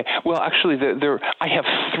 Okay. Well, actually, I have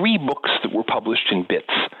 3 books that were published in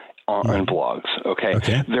bits on blogs. Okay.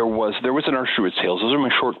 There was an Archer Druid's Tales. Those are my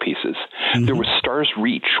short pieces. There was Star's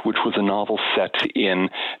Reach, which was a novel set in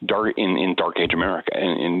Dark Age America,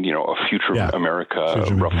 in a future America,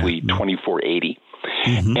 roughly 2480.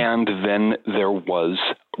 And then there was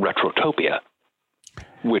Retrotopia,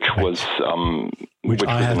 which was which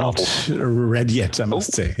I have not read yet, I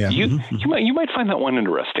must say. Yeah. You might find that one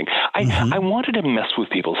interesting. I wanted to mess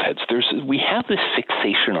with people's heads. We have this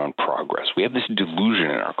fixation on progress. We have this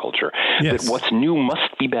delusion in our culture that what's new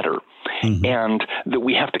must be better, and that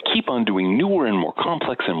we have to keep on doing newer and more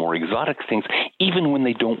complex and more exotic things, even when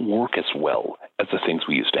they don't work as well as the things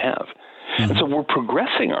we used to have. And so we're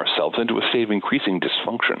progressing ourselves into a state of increasing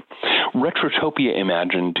dysfunction. Retrotopia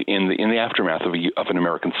imagined in the aftermath of an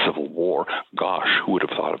American Civil War. Gosh, who would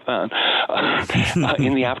have thought of that?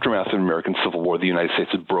 In the aftermath of an American Civil War, the United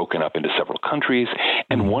States is broken up into several countries,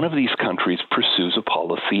 and one of these countries pursues a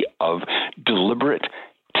policy of deliberate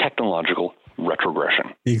technological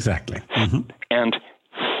retrogression. Exactly. And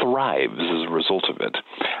thrives as a result of it.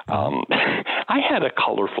 I had a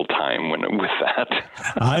colorful time with that.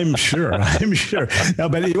 I'm sure. No,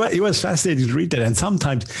 but it was fascinating to read that. And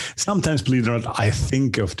sometimes, believe it or not, I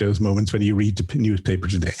think of those moments when you read the newspaper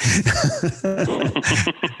today.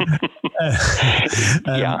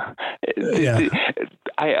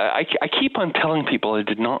 I keep on telling people I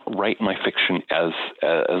did not write my fiction as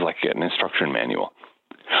like an instruction manual.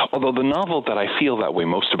 Although the novel that I feel that way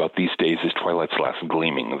most about these days is Twilight's Last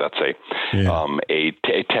Gleaming. That's a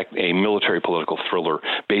military political thriller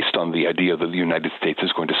based on the idea that the United States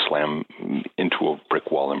is going to slam into a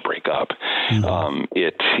brick wall and break up.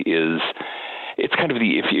 It's kind of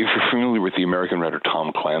if you're familiar with the American writer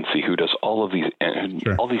Tom Clancy, who does all these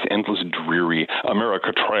endless dreary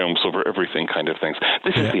America triumphs over everything kind of things.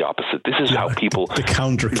 This is the opposite. This is how people the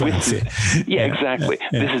counter Clancy. Exactly.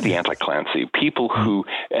 Yeah. This is the anti-Clancy. People who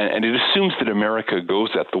and it assumes that America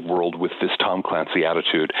goes at the world with this Tom Clancy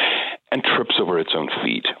attitude and trips over its own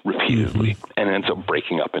feet repeatedly and ends up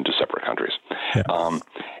breaking up into separate countries. Yeah.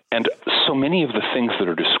 And so many of the things that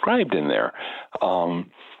are described in there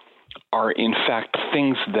are in fact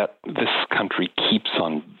things that this country keeps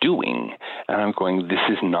on doing. And I'm going, this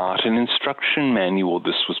is not an instruction manual.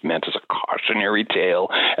 This was meant as a cautionary tale,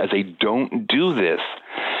 as a don't do this.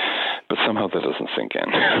 But somehow that doesn't sink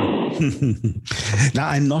in. Now,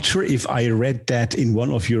 I'm not sure if I read that in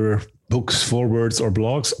one of your books, forewords, or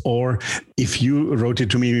blogs, or if you wrote it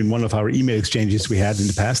to me in one of our email exchanges we had in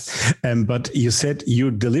the past. But you said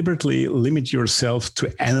you deliberately limit yourself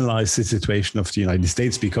to analyze the situation of the United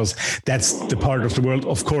States because that's the part of the world,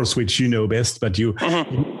 of course, which you know best, but you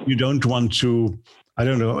don't want to, I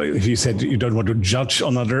don't know if you said you don't want to judge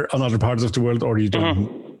on other parts of the world, or you don't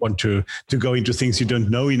want to go into things you don't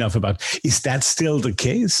know enough about. Is that still the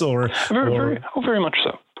case? Very much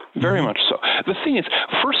so. Very much so. The thing is,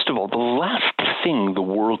 first of all, the last thing the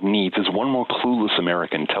world needs is one more clueless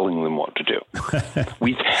American telling them what to do.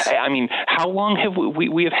 How long have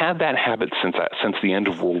we have had that habit since the end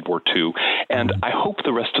of World War II, and I hope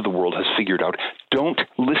the rest of the world has figured out, don't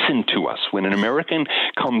listen to us. When an American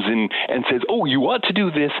comes in and says, oh, you ought to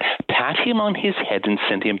do this, pat him on his head and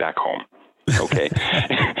send him back home. Okay,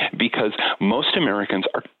 because most Americans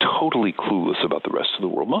are totally clueless about the rest of the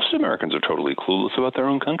world. Most Americans are totally clueless about their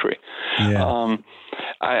own country. Yeah.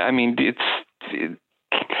 I'm going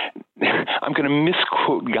to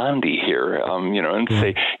misquote Gandhi here, and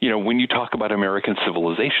say, when you talk about American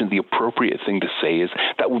civilization, the appropriate thing to say is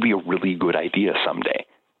that will be a really good idea someday.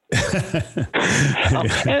 And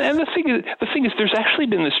the thing is, there's actually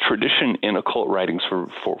been this tradition in occult writings for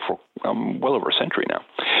well over a century now,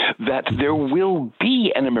 that there will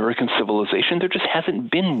be an American civilization. There just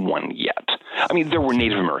hasn't been one yet. I mean, there were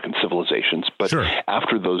Native American civilizations, but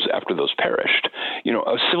after those perished,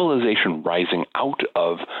 a civilization rising out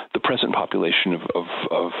of the present population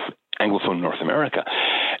of Anglophone North America,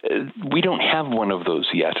 we don't have one of those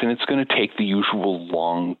yet, and it's going to take the usual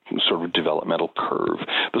long sort of developmental curve,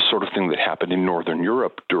 the sort of thing that happened in Northern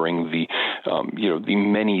Europe during the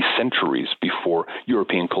many centuries before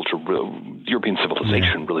European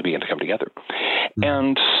civilization really began to come together.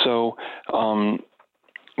 And so,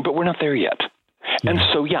 but we're not there yet. And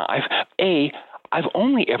so, I've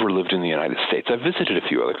only ever lived in the United States. I've visited a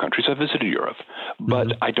few other countries. I've visited Europe.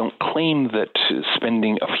 But I don't claim that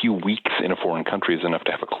spending a few weeks in a foreign country is enough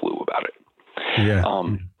to have a clue about it. Yeah.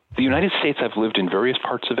 The United States, I've lived in various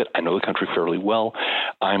parts of it. I know the country fairly well.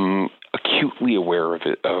 I'm acutely aware of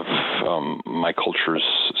it, of my culture's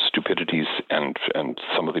stupidities and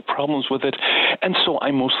some of the problems with it. And so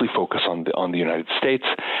I mostly focus on the United States.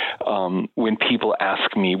 When people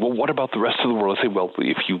ask me, well, what about the rest of the world? I say, well,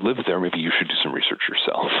 if you live there, maybe you should do some research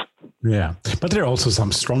yourself. Yeah, but there are also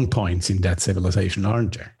some strong points in that civilization,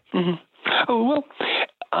 aren't there? Mm-hmm. Oh, well,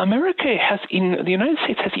 the United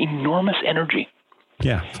States has enormous energy.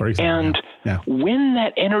 Yeah, for example. And when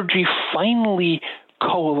that energy finally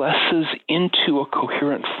coalesces into a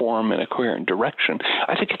coherent form and a coherent direction,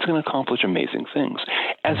 I think it's going to accomplish amazing things.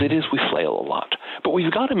 As it is, we flail a lot, but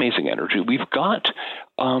we've got amazing energy. We've got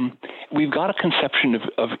a conception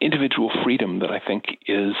of individual freedom that I think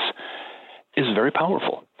is very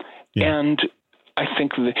powerful. Yeah. And I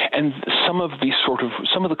think some of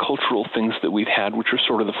the cultural things that we've had, which are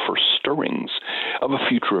sort of the first stirrings of a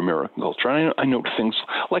future American culture. And I note things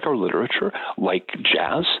like our literature, like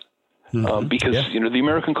jazz. Because the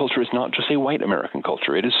American culture is not just a white American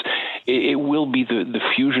culture. It will be the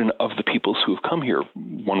fusion of the peoples who have come here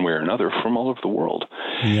one way or another from all over the world.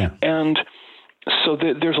 Yeah. And so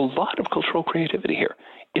there's a lot of cultural creativity here.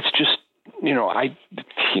 It's just,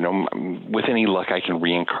 with any luck, I can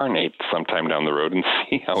reincarnate sometime down the road and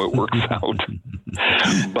see how it works out.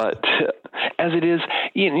 But as it is,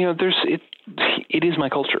 it is my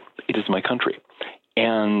culture. It is my country.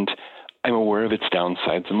 And I'm aware of its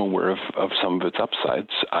downsides. I'm aware of some of its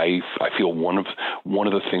upsides. I feel one of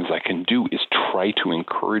the things I can do is try to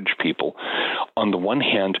encourage people, on the one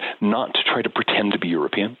hand, not to try to pretend to be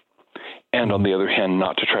European, and on the other hand,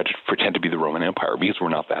 not to try to pretend to be the Roman Empire, because we're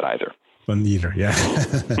not that either. Well, neither, yeah.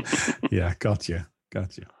 Yeah, got you.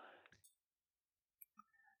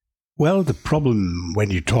 Well, the problem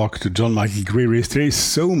when you talk to John Michael Greer is there is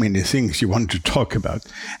so many things you want to talk about,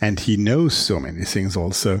 and he knows so many things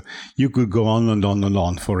also. You could go on and on and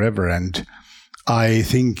on forever, and I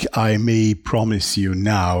think I may promise you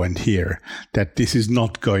now and here that this is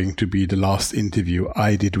not going to be the last interview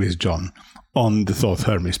I did with John on the Thoth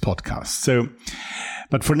Hermes podcast. So,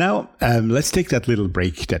 but for now, let's take that little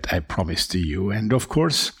break that I promised to you. And of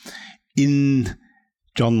course, in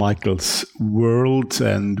John Michael's world,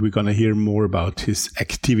 and we're going to hear more about his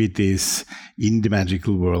activities in the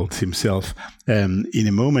magical world himself in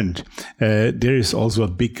a moment. There is also a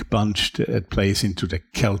big bunch that plays into the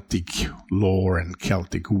Celtic lore and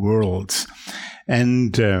Celtic worlds.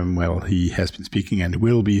 And, he has been speaking and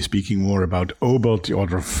will be speaking more about Obod, the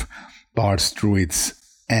order of bards, druids,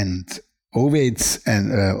 and Ovids,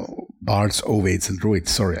 and bards, Ovids, and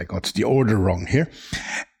druids. Sorry, I got the order wrong here.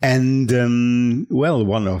 And,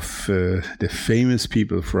 one of the famous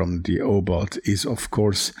people from the Obod is, of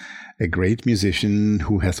course, a great musician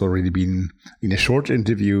who has already been in a short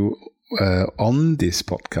interview on this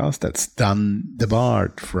podcast. That's Dan the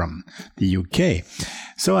Bard from the UK.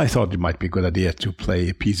 So I thought it might be a good idea to play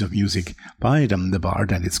a piece of music by Dan the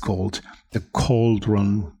Bard, and it's called The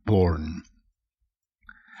Cauldron Born.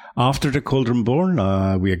 After The Cauldron Born,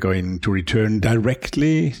 we are going to return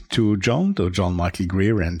directly to John Michael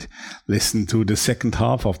Greer, and listen to the second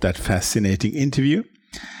half of that fascinating interview.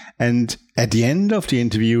 And at the end of the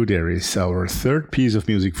interview, there is our third piece of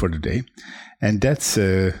music for the day. And that's,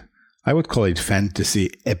 I would call it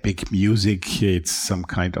fantasy epic music. It's some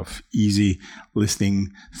kind of easy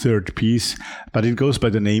listening third piece, but it goes by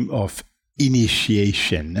the name of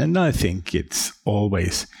Initiation. And I think it's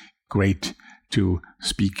always great to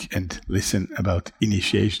speak and listen about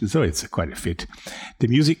initiation, so it's quite a fit. The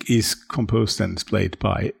music is composed and played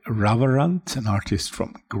by Ravarant, an artist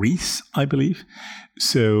from Greece, I believe.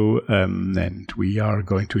 So, and we are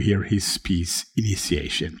going to hear his piece,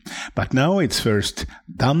 Initiation. But now it's first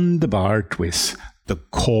Dan the Bard with The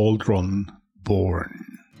Cauldron Born.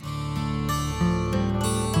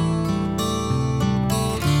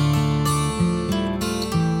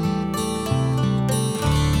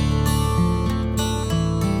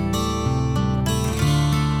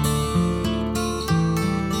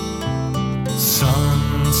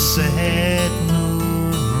 Sunset,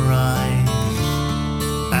 moonrise,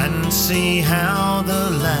 and see how the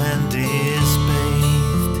land is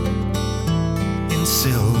bathed in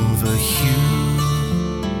silver hue.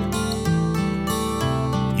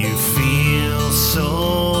 You feel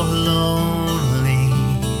so lonely.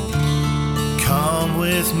 Come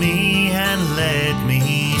with me and let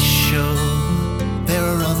me show there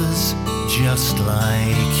are others just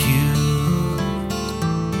like you,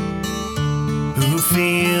 who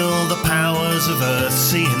feel the powers of earth,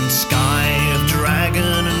 sea and sky, of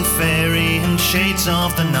dragon and fairy and shades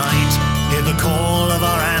of the night. Hear the call of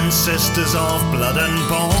our ancestors of blood and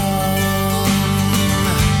bone,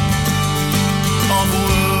 of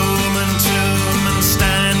womb and tomb and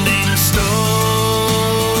standing stone.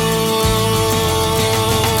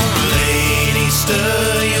 Lady,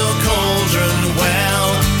 stir your cauldron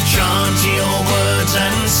well, chant your words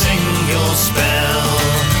and sing your spell.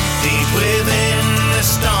 Deep within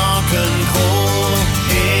this darkened hall,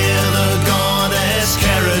 hear the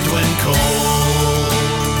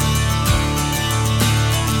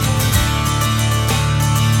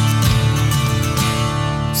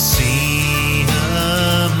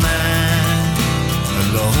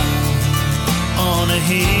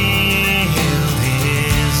hill,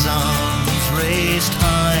 his arms raised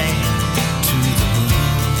high to the moon,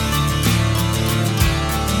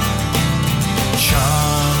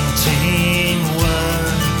 chanting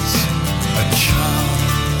words, a charm,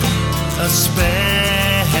 a spell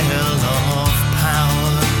of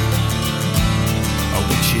power, a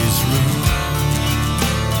witch's rune.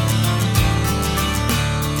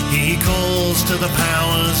 He calls to the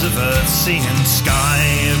powers of earth, sea and sky,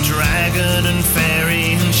 of dragon and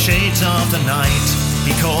fairy and shades of the night.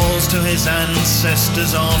 He calls to his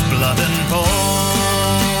ancestors of blood and bone,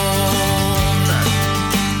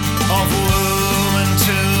 of womb and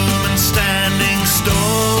tomb and standing stone.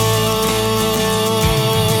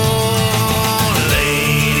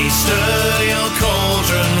 Lady, stir your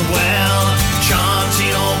cauldron well, chant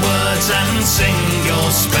your words and sing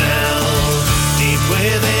your spell. Deep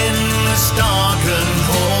within this darkened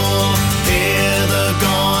hall, hear the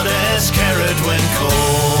goddess Ceridwen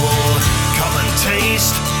call. Come and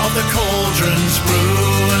taste of the cauldron's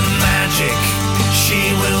brew and magic she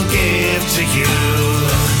will give to you.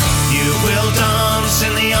 You will dance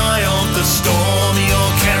in the eye of the storm, your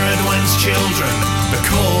Ceridwen's children, the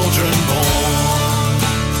cauldron born.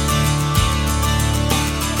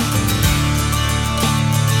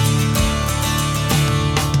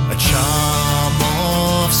 A charm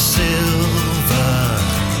of silver,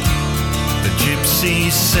 the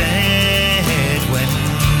gypsy said when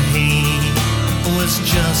he was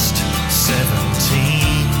just 17.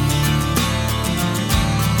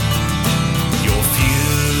 Your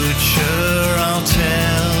future I'll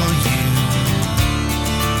tell you,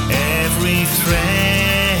 every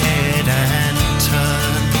thread and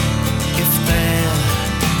turn, if they're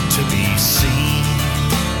to be seen.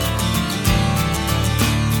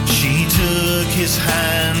 She took his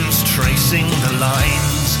hands, tracing the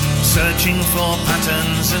lines, searching for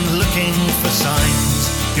patterns and looking for signs.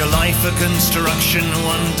 Your life a construction,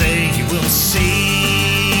 one day you will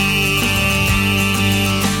see.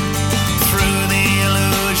 Through the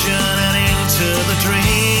illusion and into the dream.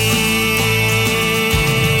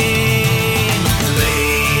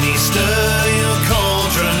 Lady, stir your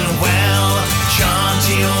cauldron well, chant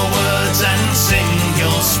your words and sing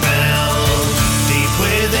your spell. Deep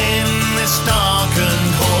within this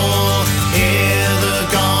darkened hall, hear the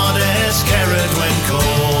goddess Ceridwen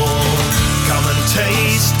call. Come and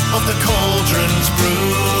taste of the cauldron's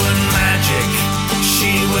brew and magic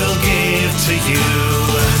she will give to you.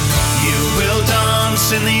 You will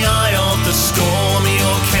dance in the eye of the storm,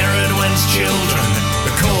 your Ceridwen's children,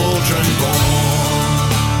 the cauldron born.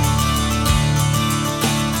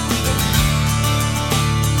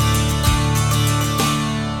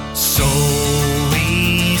 So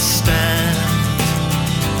we stand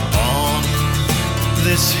on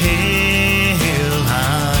this hill,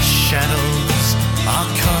 our shadows are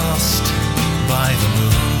cast by the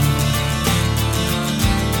moon,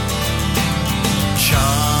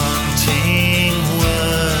 chanting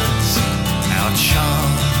words, our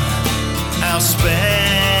charm, our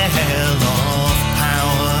spell of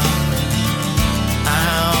power,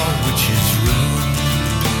 our witch's rune.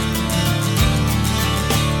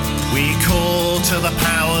 We call to the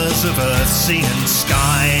powers of earth, sea and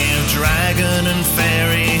sky, of dragon and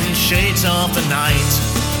fairy and shades of the night.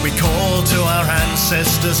 We call to our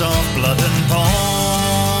ancestors of blood and bone,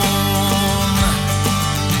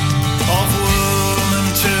 of womb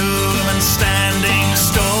and tomb and standing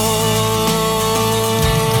stone.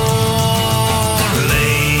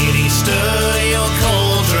 Lady, stir your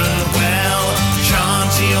cauldron well,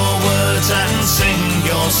 chant your words and sing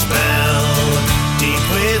your spell. Deep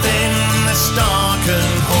within this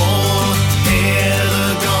darkened hall, hear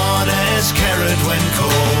the goddess Ceridwen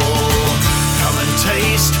call. Come and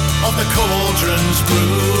taste of the cauldron's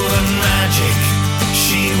brew and magic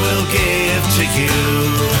she will give to you.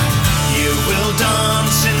 You will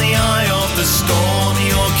dance in the eye of the storm,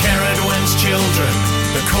 your Ceridwen's children,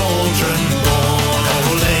 the cauldron born.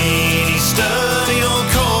 Oh lady, stir your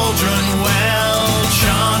cauldron well,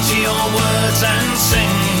 chant your words and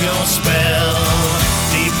sing your spell.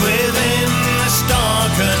 Deep within this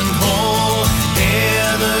darkened hall, hear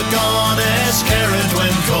the goddess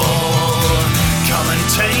Ceridwen call. Come and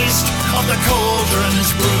taste of the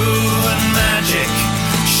cauldron's brew and magic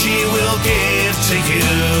she will give to you.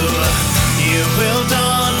 You will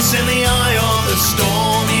dance in the eye of the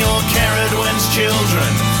storm, your Ceridwen's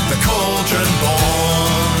children, the cauldron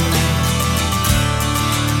born.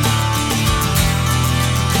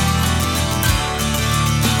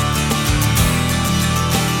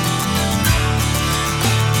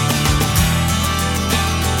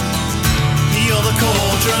 You're the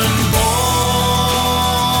cauldron born,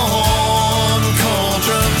 cauldron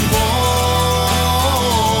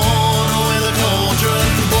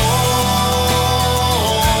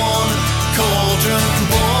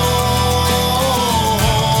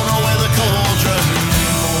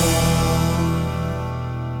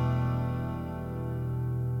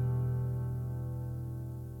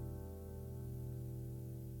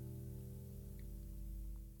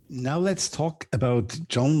Now let's talk about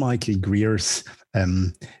John Michael Greer's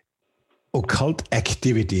occult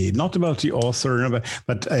activity, not about the author,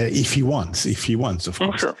 but if he wants, of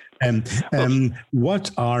course. Sure.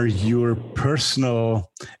 What are your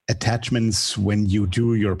personal attachments when you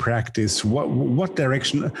do your practice? What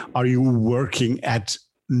direction are you working at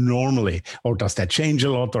normally? Or does that change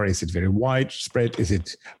a lot? Or is it very widespread? Is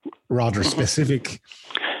it rather specific?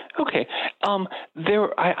 Okay.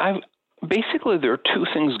 Basically, there are two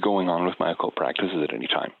things going on with my occult practices at any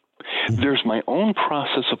time. There's my own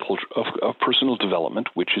process of personal development,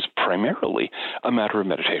 which is primarily a matter of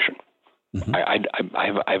meditation. I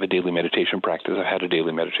have a daily meditation practice. I've had a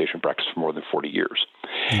daily meditation practice for more than 40 years.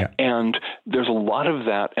 Yeah. And there's a lot of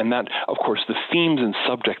that. And that, of course, the themes and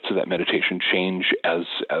subjects of that meditation change as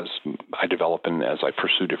I develop and as I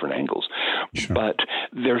pursue different angles. Sure. But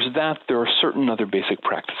there's that. There are certain other basic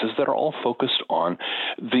practices that are all focused on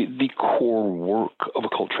the core work of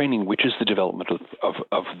occult training, which is the development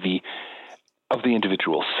of the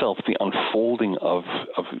individual self, the unfolding of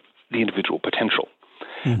the individual potential.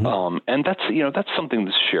 And that's something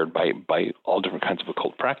that's shared by all different kinds of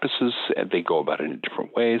occult practices, and they go about it in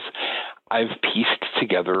different ways. I've pieced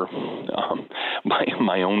together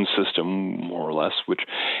my own system, more or less, which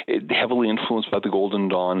is heavily influenced by the Golden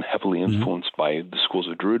Dawn, heavily influenced by the schools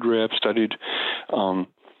of Druidry I've studied.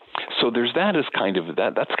 So there's that as kind of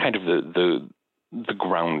that. That's kind of the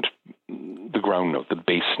ground note, the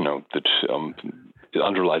base note that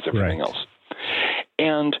underlies everything else.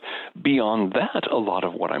 And beyond that, a lot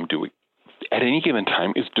of what I'm doing at any given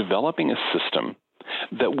time is developing a system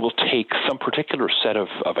that will take some particular set of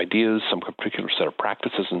ideas, some particular set of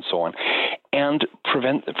practices, and so on, and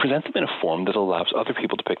present them in a form that allows other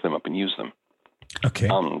people to pick them up and use them. Okay.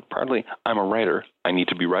 Partly, I'm a writer. I need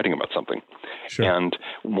to be writing about something. Sure. And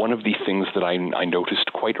one of the things that I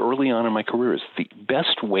noticed quite early on in my career is the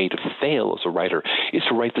best way to fail as a writer is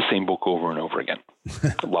to write the same book over and over again.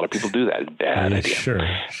 A lot of people do that. It's a bad idea. Sure.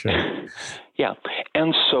 Yeah.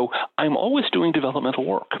 And so I'm always doing developmental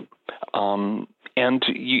work. And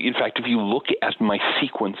in fact, if you look at my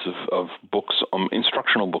sequence of books,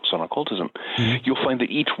 instructional books on occultism, you'll find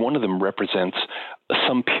that each one of them represents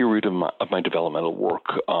some period of my developmental work.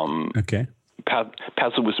 Okay.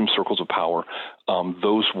 Paths of Wisdom, Circles of Power,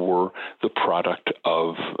 those were the product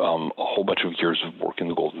of a whole bunch of years of work in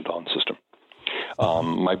the Golden Dawn system.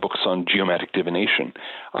 My books on geomantic divination,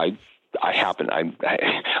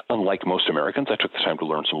 unlike most Americans, I took the time to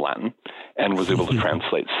learn some Latin and was able to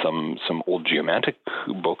translate some old geomantic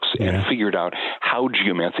books and figured out how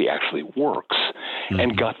geomancy actually works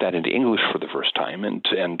and got that into English for the first time.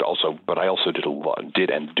 But I also did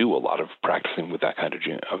and do a lot of practicing with that kind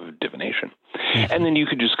of divination. And then you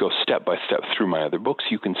could just go step by step through my other books.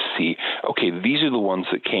 You can see, okay, these are the ones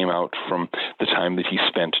that came out from the time that he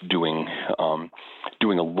spent doing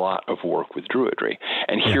a lot of work with Druidry.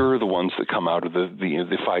 And here are the ones that come out of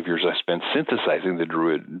the 5 years I spent synthesizing the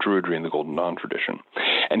Druidry and the Golden Dawn tradition.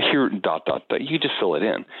 And here, ... You just fill it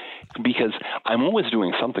in. Because I'm always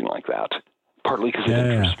doing something like that, partly because it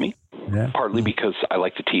interests me, partly because I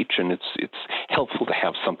like to teach, and it's helpful to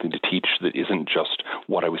have something to teach that isn't just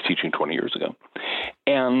what I was teaching 20 years ago.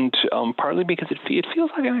 And partly because it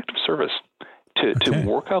feels like an act of service to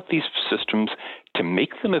work out these systems, to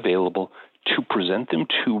make them available, to present them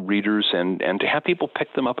to readers, and to have people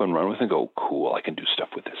pick them up and run with and go, cool, I can do stuff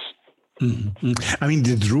with this. I mean,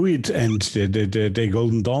 the Druid and the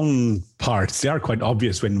Golden Dawn parts, they are quite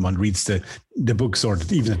obvious when one reads the books or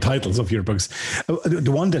even the titles of your books.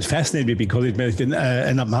 The one that fascinated me because it made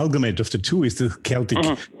an amalgamate of the two is the Celtic.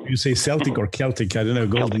 You say Celtic or Celtic? I don't know.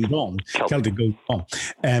 Golden Dawn. Celtic Golden Dawn,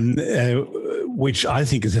 which I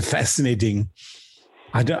think is a fascinating.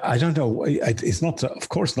 I don't know. It's not, of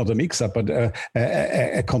course, not a mix-up, but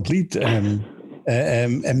a complete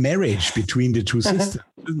a marriage between the two systems,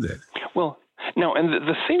 isn't it? Well, no, and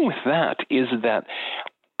the thing with that is that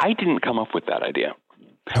I didn't come up with that idea.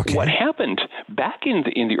 Okay. What happened back in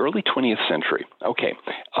the early 20th century? Okay,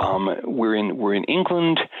 we're in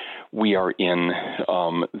England. We are in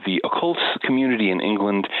the occult community in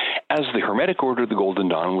England as the Hermetic Order of the Golden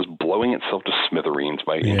Dawn was blowing itself to smithereens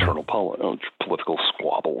by internal political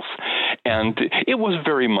squabbles, and it was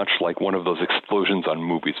very much like one of those explosions on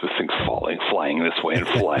movies with things flying this way and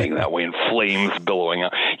flying that way, and flames billowing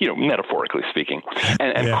out. Metaphorically speaking,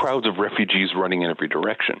 and crowds of refugees running in every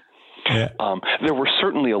direction. Yeah. There were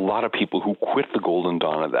certainly a lot of people who quit the Golden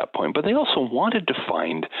Dawn at that point, but they also wanted to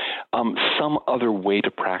find some other way to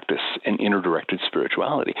practice an inner-directed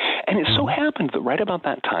spirituality. And it so happened that right about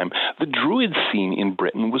that time, the Druid scene in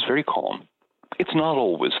Britain was very calm. It's not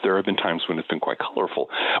always. There have been times when it's been quite colorful,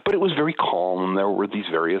 but it was very calm, and there were these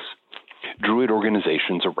various Druid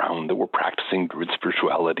organizations around that were practicing Druid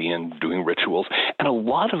spirituality and doing rituals. And a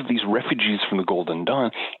lot of these refugees from the Golden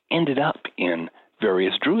Dawn ended up in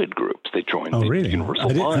various Druid groups. They joined the Universal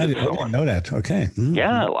Fund and so on. I didn't know that. Okay. Mm-hmm.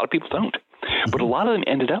 Yeah, a lot of people don't. But a lot of them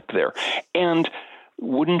ended up there. And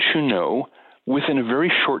wouldn't you know, within a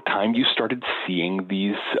very short time, you started seeing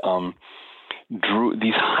these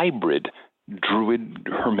hybrid Druid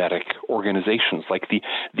Hermetic organizations, like the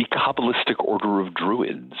Kabbalistic Order of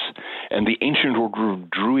Druids and the Ancient Order of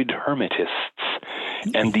Druid Hermetists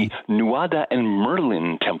and the Nuada and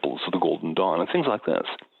Merlin temples of the Golden Dawn and things like this.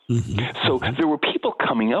 Mm-hmm. So there were people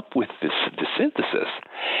coming up with this synthesis.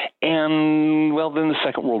 And, well, then the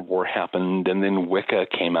Second World War happened, and then Wicca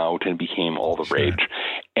came out and became all the rage.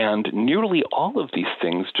 And nearly all of these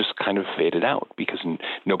things just kind of faded out because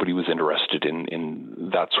nobody was interested in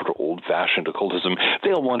that sort of old-fashioned occultism.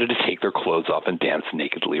 They all wanted to take their clothes off and dance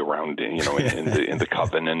nakedly around, in the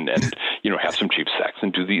coven and have some cheap sex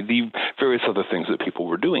and do the various other things that people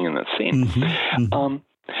were doing in that scene. Mm-hmm. Mm-hmm.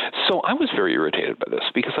 So I was very irritated by this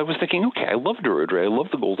because I was thinking, okay, I love Druidry, I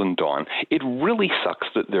love the Golden Dawn. It really sucks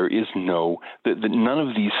that there is that none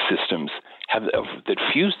of these systems that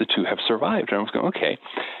fuse the two have survived. And I was going, okay,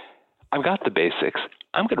 I've got the basics.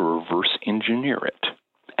 I'm going to reverse engineer it.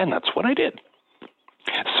 And that's what I did.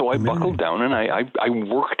 So I buckled down and I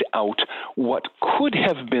worked out what could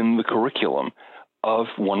have been the curriculum of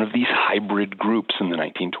one of these hybrid groups in the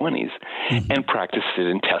 1920s and practiced it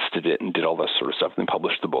and tested it and did all that sort of stuff and then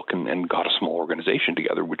published the book and got a small organization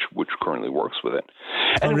together which currently works with it.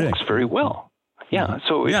 And it works very well. Yeah.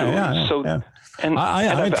 So And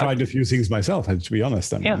I tried a few things myself, to be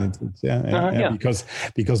honest.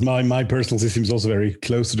 Because my personal system is also very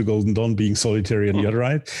close to the Golden Dawn, being solitary on the other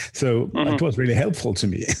side. So it was really helpful to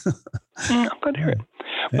me. I'm glad to hear it.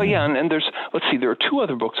 But and there's, there are two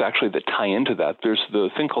other books actually that tie into that. There's the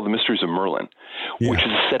thing called The Mysteries of Merlin, which is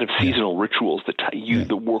a set of seasonal rituals that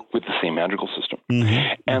that work with the same magical system.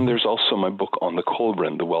 Mm-hmm. And there's also my book on the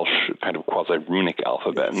Colbrin, the Welsh kind of quasi-runic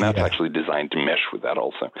alphabet, and that's actually designed to mesh with that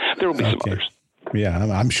also. There will be some others. Yeah,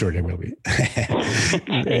 I'm sure there will be.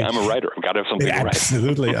 Hey, I'm a writer. I've got to have something to write.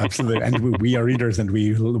 Absolutely. And we are readers and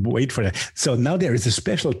we wait for that. So now there is a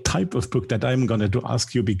special type of book that I'm going to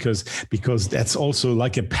ask you because that's also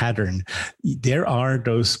like a pattern. There are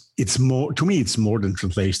those, it's more than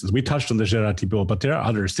translations. We touched on the Gérard Thibault, but there are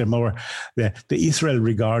others. They're more, the Israel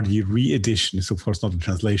Regardie re-edition is of course not a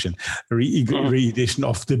translation, re-edition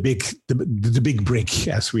of the big brick,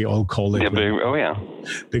 as we all call it.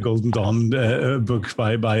 The Golden Dawn book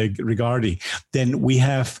by Regardie. Then we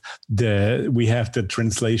have the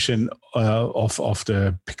translation of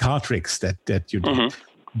the Picatrix that you did.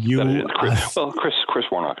 Chris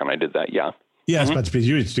Warnock and I did that. Yeah. Yes, but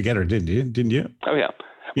you did it together, didn't you? Oh yeah.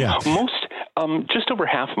 Yeah. Just over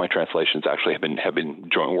half of my translations actually have been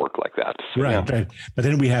joint work like that. So, right. But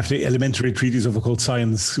then we have the Elementary Treatise of Occult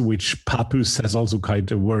Science, which Papus has also kind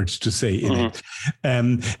of words to say in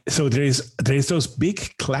it. So there is those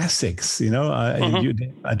big classics,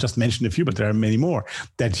 I just mentioned a few, but there are many more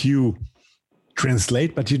that you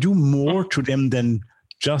translate, but you do more to them than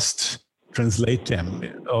just translate them.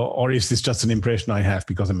 Or is this just an impression I have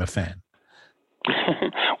because I'm a fan?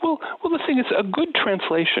 Well, the thing is, a good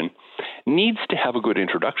translation needs to have a good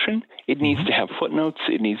introduction. It needs to have footnotes.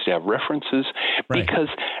 It needs to have references. Right. Because,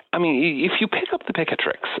 if you pick up the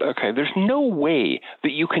Picatrix, okay, there's no way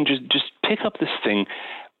that you can just pick up this thing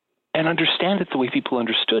and understand it the way people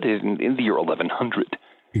understood it in the year 1100.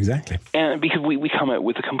 Exactly. And because we come out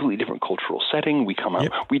with a completely different cultural setting, we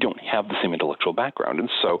don't have the same intellectual background. And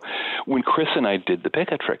so when Chris and I did the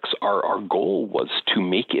Picatrix, our goal was to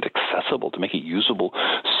make it accessible, to make it usable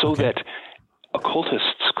so that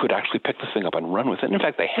occultists could actually pick the thing up and run with it. And in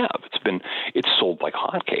fact, they have. It's sold like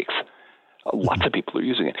hotcakes. Lots of people are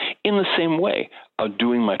using it. In the same way,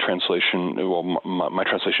 doing my translation, my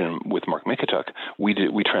translation with Mark Mikatuk, we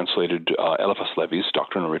translated Eliphas Levi's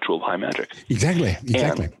Doctrine and Ritual of High Magic. Exactly.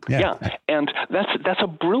 And that's a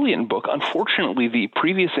brilliant book. Unfortunately, the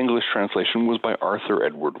previous English translation was by Arthur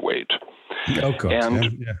Edward Waite. Oh, God.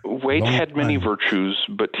 And Waite had many virtues,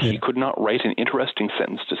 but he could not write an interesting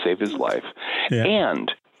sentence to save his life. Yeah.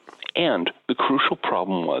 And the crucial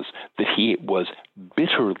problem was that he was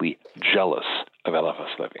bitterly jealous of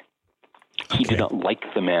Eliphas Levi. He did not like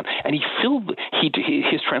the man, and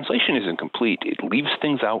his translation is incomplete. It leaves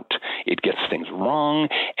things out, it gets things wrong,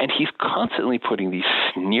 and he's constantly putting these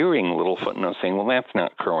sneering little footnotes saying, "Well, that's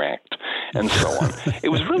not correct," and so on. It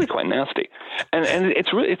was really quite nasty. And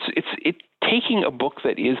it's really, it's taking a book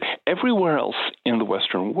that is everywhere else in the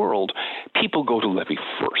Western world, people go to Levi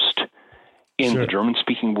first. In the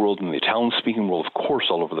German-speaking world, in the Italian-speaking world, of course,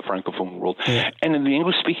 all over the Francophone world. Yeah. And in the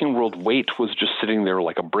English-speaking world, Waite was just sitting there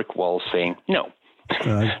like a brick wall saying, no.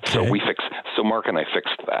 Okay. So Mark and I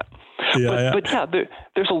fixed that. But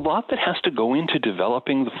there's a lot that has to go into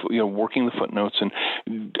developing, working the footnotes and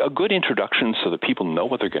a good introduction so that people know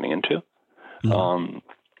what they're getting into. Mm-hmm.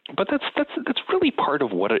 But that's really part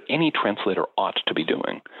of what any translator ought to be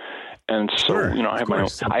doing. And so, I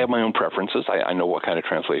have my own preferences. I know what kind of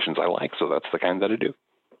translations I like, so that's the kind that I do.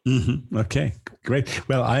 Mm-hmm. Okay, great.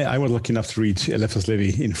 Well, I was lucky enough to read Eliphas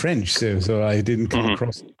Levi in French, so I didn't come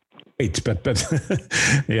across it. But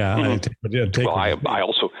yeah, I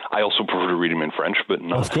also prefer to read him in French, but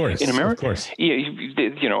not of course, in America. Of course. Yeah,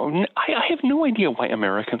 I have no idea why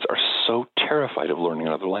Americans are so terrified of learning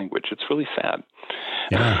another language. It's really sad.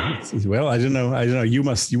 Yeah. Well, I don't know. You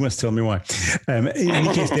must tell me why. In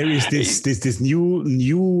any case, there is this new.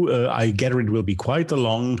 I gather it will be quite a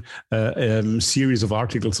long series of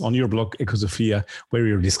articles on your blog, Ecosophia, where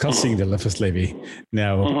you're discussing the Eliphas Levi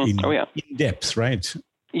now in depth, right?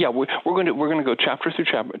 Yeah, we're going to go chapter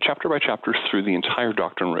by chapter through the entire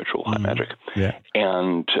Doctrine Ritual High Magic. Yeah,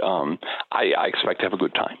 and I expect to have a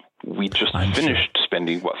good time. We just finished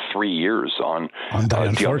spending 3 years on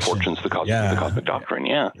the Fortunes, the Cosmic Doctrine.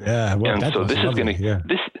 Yeah. Well, and so this is going to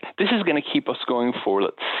this is going to keep us going for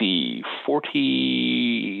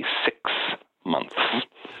 46 months.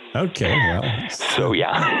 Okay, well. So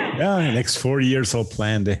the next 4 years all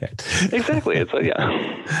planned ahead. Exactly. It's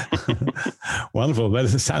Wonderful. Well,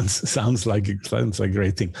 it sounds like a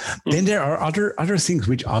great thing. Then there are other things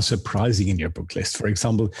which are surprising in your book list. For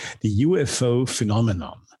example, the UFO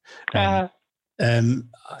phenomenon.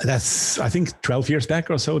 That's I think 12 years back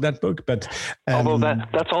or so, that book. But although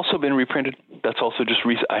that's also been reprinted. That's also just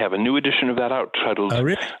I have a new edition of that out titled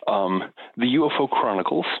really? The UFO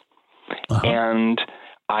Chronicles, and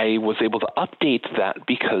I was able to update that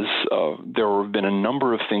because there have been a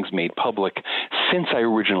number of things made public since I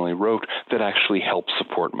originally wrote that actually helped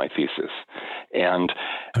support my thesis. And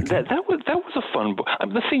that was a fun book.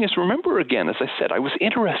 The thing is, remember again, as I said, I was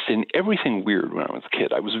interested in everything weird when I was a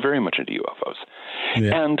kid. I was very much into UFOs.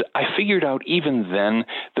 Yeah. And I figured out even then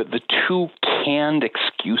that the two canned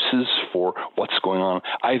excuses for what's going on,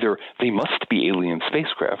 either they must be alien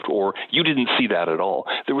spacecraft or you didn't see that at all.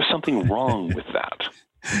 There was something wrong with that.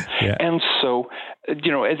 Yeah. And so,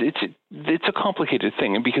 it's a complicated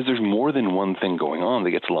thing, and because there's more than one thing going on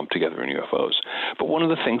that gets lumped together in UFOs. But one of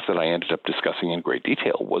the things that I ended up discussing in great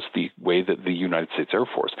detail was the way that the United States Air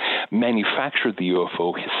Force manufactured the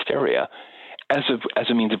UFO hysteria as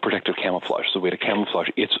a means of protective camouflage, as a way to camouflage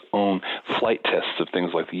its own flight tests of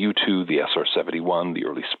things like the U-2, the SR-71, the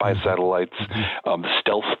early spy satellites, the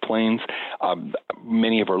stealth planes.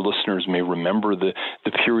 Many of our listeners may remember the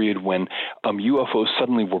period when UFOs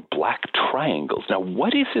suddenly were black triangles. Now,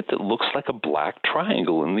 what is it that looks like a black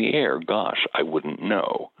triangle in the air? Gosh, I wouldn't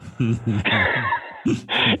know.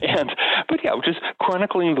 Just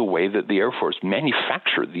chronicling the way that the Air Force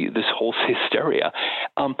manufactured this whole hysteria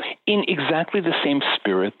in exactly the same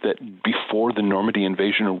spirit that before the Normandy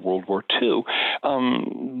invasion of World War II,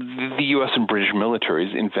 the U.S. and British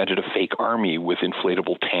militaries invented a fake army with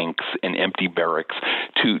inflatable tanks and empty barracks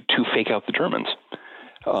to fake out the Germans.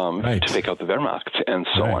 To fake out the Wehrmacht and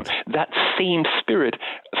so on. That same spirit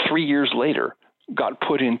 3 years later got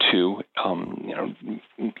put into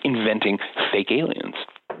inventing fake aliens.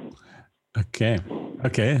 Okay,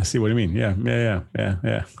 I see what you mean. Yeah.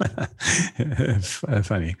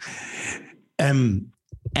 Funny.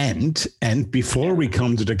 And before we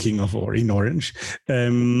come to the King of Or in Orange,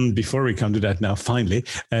 before we come to that now, finally,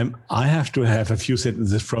 I have to have a few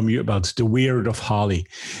sentences from you about the Weird of Halley,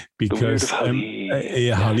 because Halley,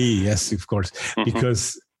 yes, of course,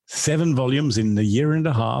 because 7 volumes in a year and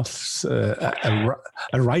a half,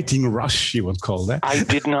 a writing rush, you would call that. I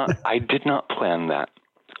did not plan that.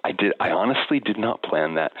 I honestly did not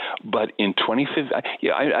plan that. But in 2015,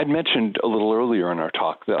 I'd mentioned a little earlier in our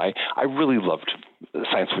talk that I really loved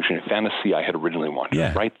science fiction and fantasy. I had originally wanted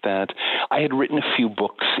to write that. I had written a few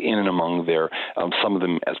books in and among there, some of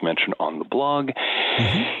them, as mentioned, on the blog.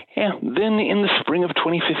 Yeah. Then in the spring of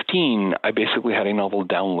 2015, I basically had a novel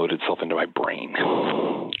download itself into my brain,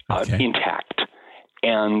 intact.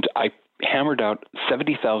 And I hammered out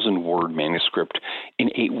 70,000 word manuscript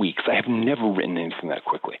in 8 weeks. I have never written anything that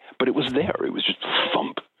quickly, but it was there. It was just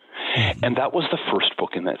thump. And that was the first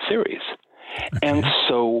book in that series. And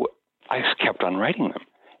so I kept on writing them.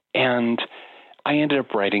 And I ended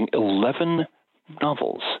up writing 11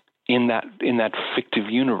 novels in that fictive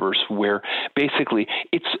universe where basically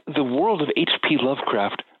it's the world of H.P.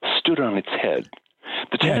 Lovecraft stood on its head.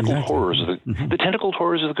 The tentacled horrors, the tentacled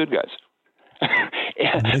horrors are the good guys.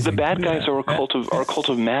 And the bad guys are a cult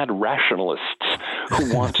of mad rationalists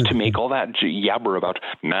who want to make all that yabber about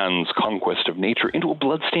man's conquest of nature into a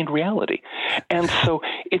bloodstained reality. And so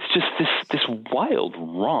it's just this wild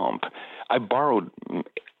romp. I borrowed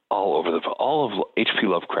all of H.P.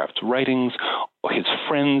 Lovecraft's writings, his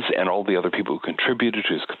friends, and all the other people who contributed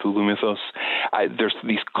to his Cthulhu mythos. There's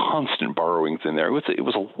these constant borrowings in there. It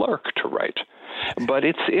was a lark to write, but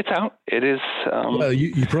it's out. It is. Well,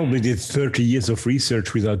 you probably did 30 years of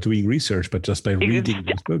research without doing research, but just by reading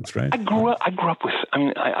these books, right? I grew up with.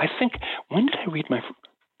 I think, when did I read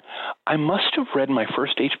I must have read my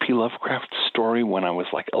first H.P. Lovecraft story when I was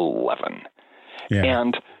like 11,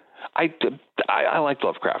 and I liked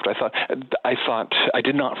Lovecraft. I thought I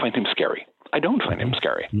did not find him scary. I don't find him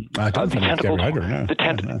scary. I don't find him scary either. No.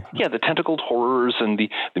 The tentacled horrors and the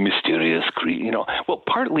mysterious, well,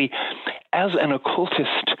 partly as an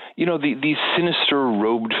occultist, these sinister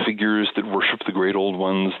robed figures that worship the great old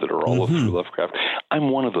ones that are all through Lovecraft. I'm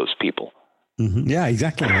one of those people. Yeah,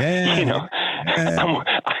 exactly. Yeah.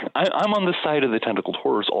 I'm on the side of the tentacled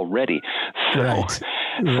horrors already. So,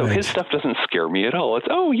 so his stuff doesn't scare me at all. It's,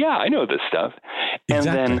 I know this stuff.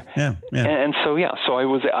 Exactly. And then, so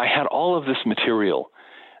I had all of this material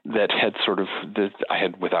that I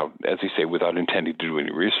had without, as you say, without intending to do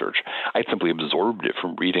any research. I had simply absorbed it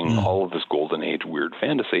from reading all of this golden age weird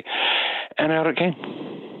fantasy, and out it came.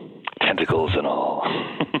 Tentacles and all.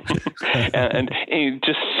 and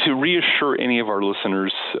just to reassure any of our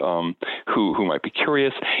listeners who might be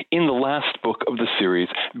curious, in the last book of the series,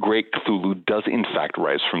 Great Cthulhu does in fact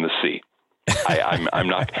rise from the sea. I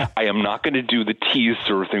am not going to do the tease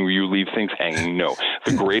sort of thing where you leave things hanging. No,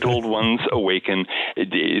 the great old ones awaken.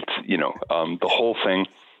 It's the whole thing.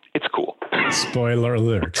 It's cool. Spoiler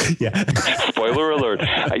alert. Yeah. Spoiler alert.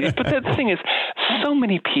 But the thing is, so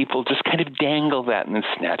many people just kind of dangle that and then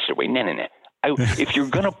snatch it away. No. If you're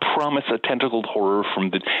going to promise a tentacled horror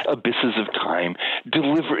from the abysses of time,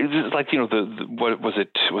 deliver. It's like, what was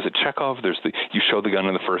it? Was it Chekhov? You show the gun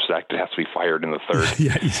in the first act, it has to be fired in the third.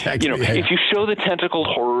 Yeah, exactly. If you show the tentacled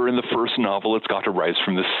horror in the first novel, it's got to rise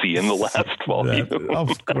from the sea in the last volume.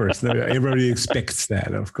 Of course, everybody expects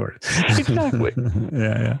that. Of course, exactly.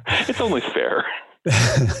 Yeah. It's only fair.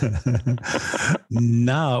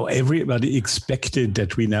 Now everybody expected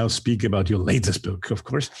that we now speak about your latest book, of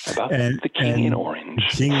course, about the King in Orange.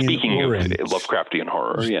 Speaking of Lovecraftian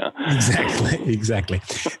horror, yeah, exactly.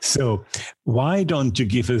 So, why don't you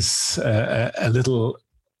give us a little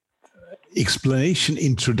explanation,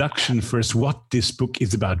 introduction first, what this book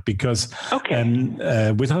is about? Because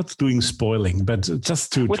without doing spoiling, but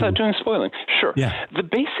just without doing spoiling, sure. Yeah. The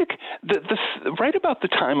basic. Right about the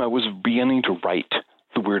time I was beginning to write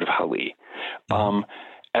The Weird of Hali,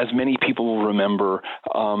 as many people will remember,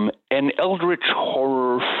 an eldritch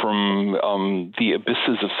horror from the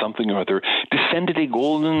abysses of something or other descended a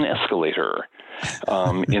golden escalator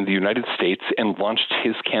in the United States and launched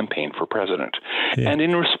his campaign for president. Yeah. And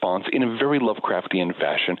in response, in a very Lovecraftian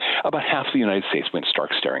fashion, about half the United States went stark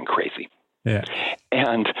staring crazy. Yeah.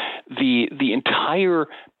 And the entire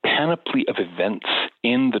panoply of events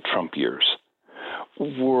in the Trump years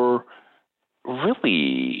were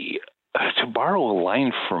really, to borrow a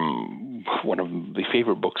line from one of the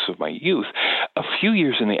favorite books of my youth, a few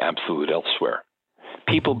years in the absolute elsewhere.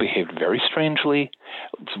 People behaved very strangely,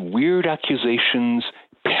 weird accusations,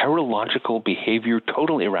 paralogical behavior,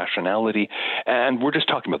 total irrationality, and we're just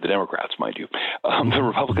talking about the Democrats, mind you. The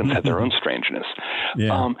Republicans had their own strangeness.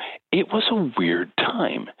 Yeah. It was a weird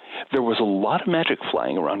time. There was a lot of magic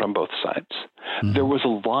flying around on both sides. There was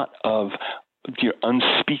a lot of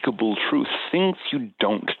unspeakable truths, things you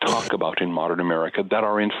don't talk about in modern America that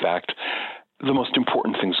are in fact the most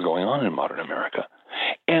important things going on in modern America.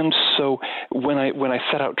 And so when I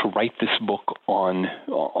set out to write this book on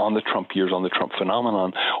the Trump years, on the Trump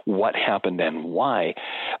phenomenon, what happened and why,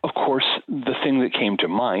 of course, the thing that came to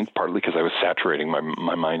mind, partly because I was saturating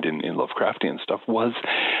my mind in Lovecraftian stuff, was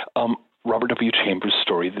Robert W. Chambers'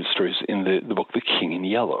 stories in the book The King in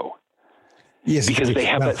Yellow. Yes, because they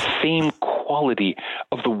have that same quality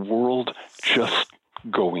of the world just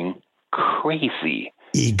going crazy.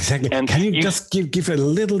 Exactly. And can you just give a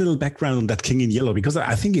little background on that King in Yellow? Because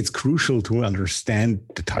I think it's crucial to understand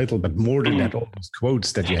the title, but more than that, all those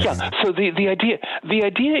quotes that you have. Yeah. So the idea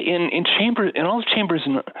in Chambers, in all of Chambers'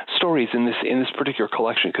 stories in this particular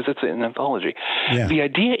collection, because it's an anthology, the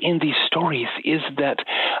idea in these stories is that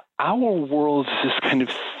our world is this kind of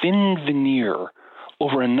thin veneer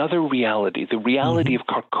over another reality, the reality of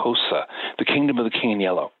Carcosa, the kingdom of the King in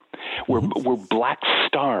Yellow, where black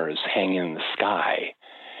stars hang in the sky.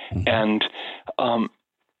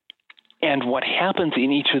 And what happens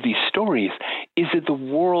in each of these stories is that the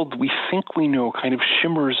world we think we know kind of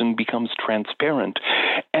shimmers and becomes transparent,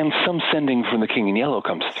 and some sending from the King in Yellow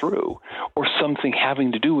comes through, or something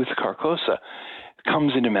having to do with Carcosa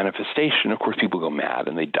comes into manifestation. Of course, people go mad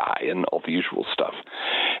and they die and all the usual stuff.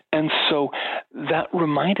 And so that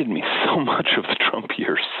reminded me so much of the Trump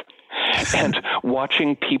years. And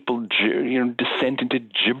watching people, descend into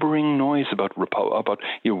gibbering noise about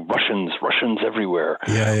Russians everywhere,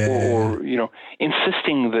 or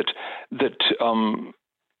insisting that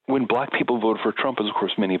when black people voted for Trump, as of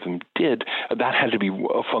course many of them did, that had to be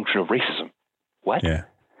a function of racism. What? Yeah.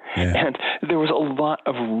 And there was a lot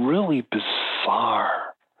of really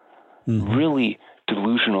bizarre, really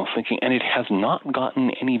delusional thinking, and it has not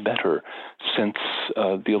gotten any better since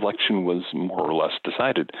the election was more or less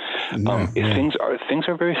decided. Things are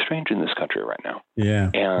very strange in this country right now.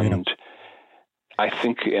 I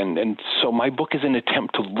think, and so my book is an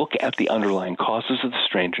attempt to look at the underlying causes of the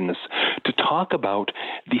strangeness, to talk about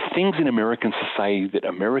the things in American society that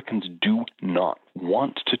Americans do not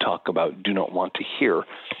want to talk about, do not want to hear.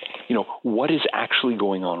 What is actually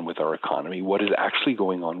going on with our economy? What is actually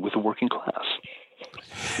going on with the working class?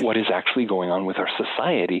 What is actually going on with our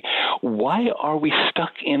society? Why are we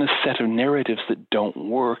stuck in a set of narratives that don't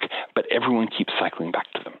work, but everyone keeps cycling back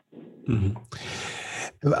to them?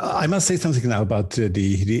 I must say something now about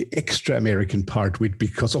the extra American part,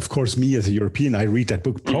 because of course, me as a European, I read that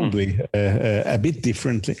book probably a bit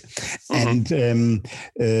differently, and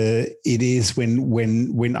it is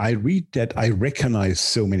when I read that I recognize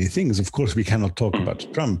so many things. Of course, we cannot talk about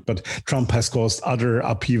Trump, but Trump has caused other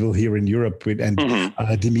upheaval here in Europe, and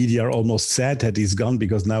the media are almost sad that he's gone,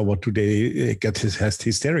 because now what do they get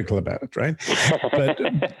hysterical about, right?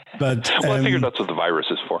 But well, I figured that's what the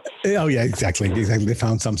virus is for. Oh yeah, exactly. They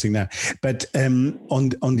found something now. But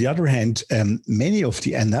on the other hand, many of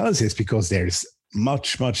the analysis, because there's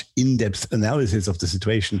much in-depth analysis of the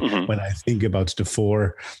situation, when I think about the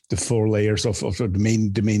four layers of the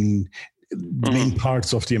main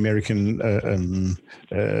parts of the American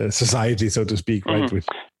society, so to speak, right? With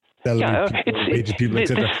salary people, wage people,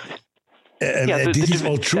 etc. This is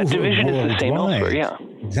all true worldwide.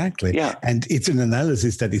 Exactly. Yeah. And it's an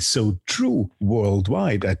analysis that is so true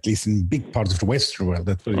worldwide, at least in big parts of the Western world.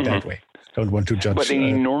 Let's put it that way. Don't want to judge. But an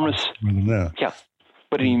enormous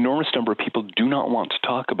number of people do not want to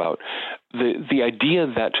talk about the idea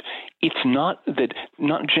that it's not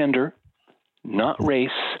gender, not race,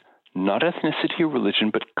 not ethnicity or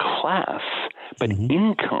religion, but class, but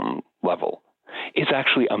income level is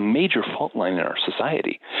actually a major fault line in our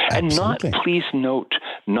society. Absolutely. And please note,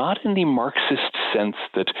 not in the Marxist sense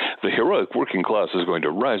that the heroic working class is going to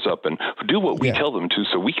rise up and do what we tell them to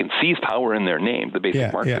so we can seize power in their name, the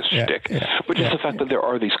basic Marxist shtick, but just the fact that there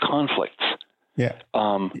are these conflicts.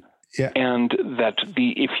 And that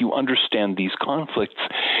if you understand these conflicts,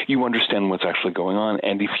 you understand what's actually going on.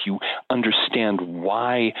 And if you understand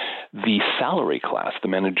why the salary class, the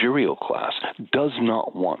managerial class, does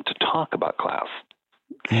not want to talk about class,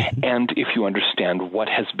 and if you understand what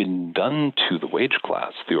has been done to the wage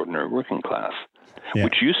class, the ordinary working class,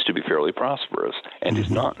 which used to be fairly prosperous and is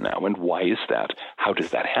not now, and why is that? How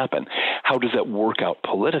does that happen? How does that work out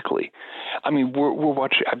politically? I mean, we're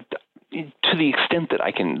watching. To the extent that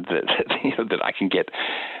I can get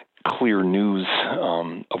clear news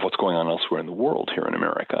of what's going on elsewhere in the world here in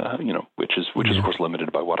America, which is of course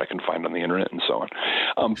limited by what I can find on the internet and so on.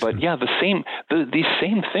 But these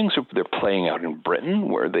same things they're playing out in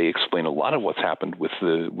Britain, where they explain a lot of what's happened with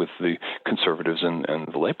the Conservatives and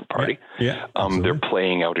the Labour Party. They're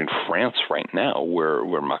playing out in France right now,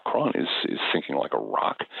 where Macron is sinking like a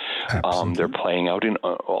rock. They're playing out in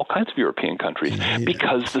all kinds of European countries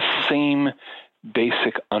because the same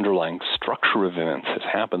basic underlying structure of events has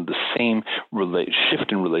happened. The same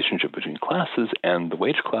shift in relationship between classes, and the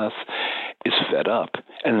wage class is fed up,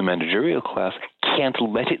 and the managerial class can't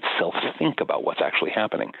let itself think about what's actually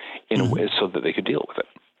happening in a way so that they could deal with it.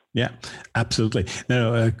 Yeah, absolutely.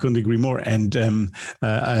 No, I couldn't agree more. And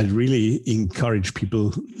I'd really encourage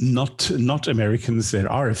people, not Americans.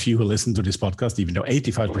 There are a few who listen to this podcast, even though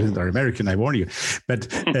 85% are American, I warn you. But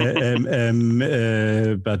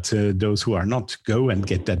those who are not, go and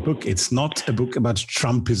get that book. It's not a book about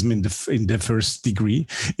Trumpism in the first degree.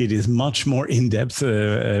 It is much more in depth.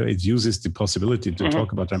 It uses the possibility to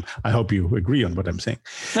talk about them. I hope you agree on what I'm saying.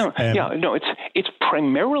 It's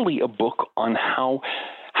primarily a book on how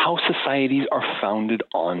societies are founded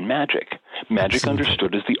on magic. Magic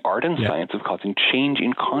understood as the art and science of causing change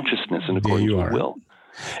in consciousness in accordance with will.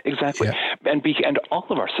 Exactly. Yeah. And all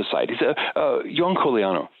of our societies, Ioan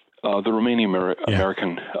Coleanu, the Romanian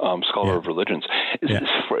American scholar of religions,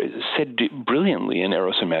 said brilliantly in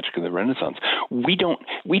Eros and Magic of the Renaissance, we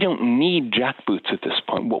don't need jackboots at this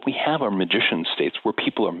point. What we have are magician states where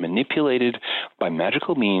people are manipulated by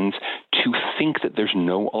magical means to think that there's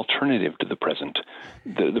no alternative to the present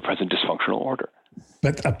dysfunctional order.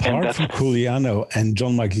 But apart from Coleanu and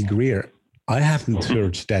John Michael Greer, I haven't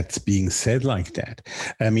heard that being said like that.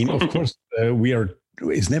 I mean, of course,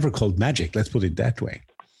 it's never called magic. Let's put it that way.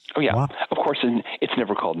 Oh, yeah. Wow. Of course, it's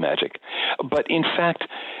never called magic. But in fact,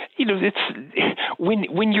 it's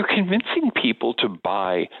when you're convincing people to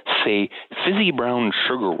buy, say, fizzy brown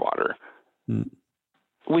sugar water,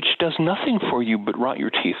 which does nothing for you but rot your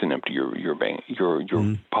teeth and empty your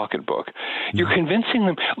pocketbook, you're convincing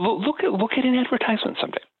them. Look at an advertisement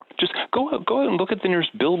someday. Just go out and look at the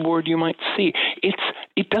nearest billboard you might see.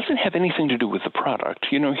 It doesn't have anything to do with the product.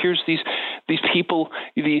 Here's these people,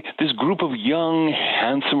 this group of young,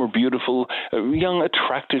 handsome or beautiful, young,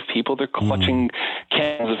 attractive people. They're clutching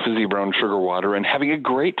cans of fizzy brown sugar water and having a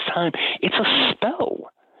great time. It's a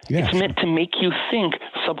spell. Yes. It's meant to make you think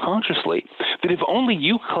subconsciously that if only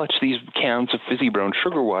you clutch these cans of fizzy brown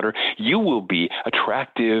sugar water, you will be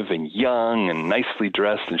attractive and young and nicely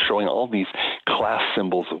dressed and showing all these class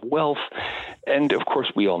symbols of wealth. And of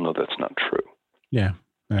course, we all know that's not true. Yeah.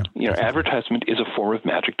 Advertisement is a form of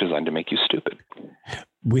magic designed to make you stupid.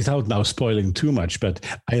 Without now spoiling too much, but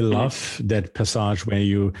I love that passage where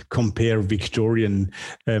you compare Victorian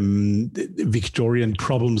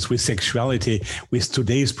problems with sexuality with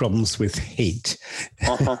today's problems with hate.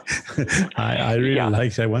 I really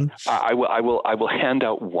like that one. I will hand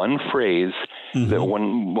out one phrase, that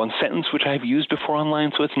one sentence which I've used before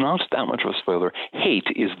online, so it's not that much of a spoiler. Hate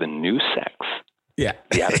is the new sex. Yeah,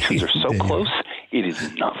 the attitudes are so close, it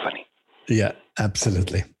is not funny. Yeah,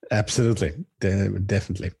 absolutely. Absolutely.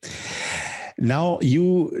 Definitely. Now,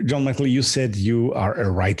 you, John Michael, you said you are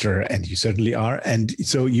a writer, and you certainly are. And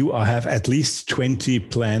so you have at least 20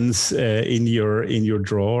 plans in your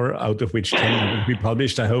drawer, out of which 10 will be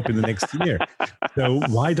published, I hope, in the next year. So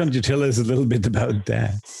why don't you tell us a little bit about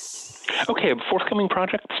that? Okay, forthcoming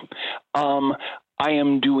projects. I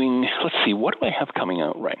am doing, let's see, what do I have coming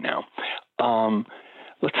out right now?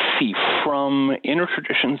 Let's see, from Inner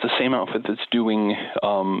Traditions, the same outfit that's doing,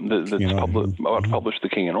 about to publish The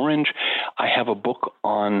King in Orange, I have a book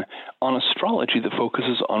on astrology that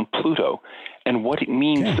focuses on Pluto and what it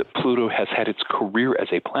means that Pluto has had its career as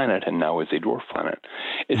a planet and now is a dwarf planet.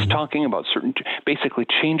 It's talking about certain, basically,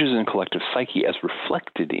 changes in collective psyche as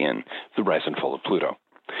reflected in the rise and fall of Pluto.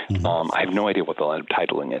 I have no idea what they'll end up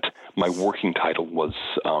titling it. My working title was,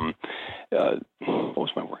 what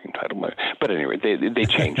was my working title? But anyway, they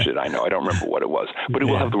changed it. I know. I don't remember what it was, but it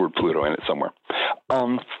will have the word Pluto in it somewhere.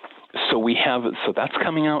 So that's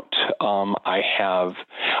coming out. I have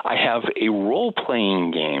a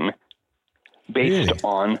role-playing game based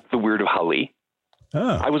on the Weird of Hali. Oh,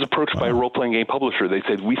 I was approached by a role-playing game publisher. They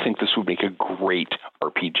said, we think this would make a great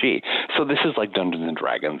RPG. So this is like Dungeons and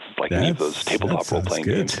Dragons, like any of those tabletop role-playing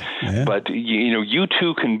games. Yeah. But you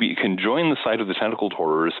too can join the side of the Tentacled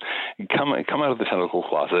Horrors, come out of the tentacle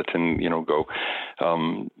closet, and go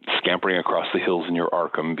scampering across the hills in your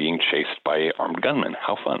Arkham, being chased by armed gunmen.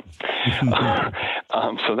 How fun!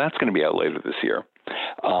 So that's going to be out later this year.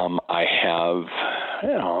 I have.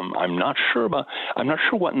 I'm not sure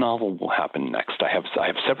what novel will happen next. I have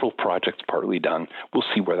several projects partly done. We'll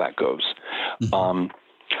see where that goes. I'm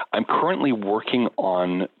currently working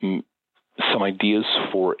on some ideas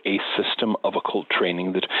for a system of occult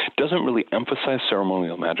training that doesn't really emphasize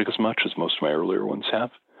ceremonial magic as much as most of my earlier ones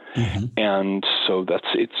have. And so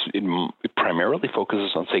it primarily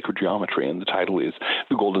focuses on sacred geometry, and the title is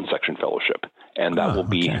The Golden Section Fellowship, and that will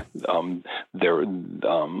be the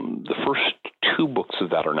first 2 books of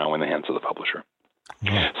that are now in the hands of the publisher.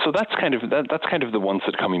 So that's kind of the ones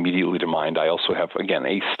that come immediately to mind. I also have, again,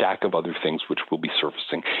 a stack of other things which will be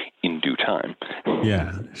surfacing in due time.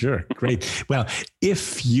 Yeah, sure, great. Well,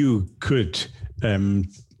 if you could.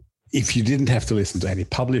 If you didn't have to listen to any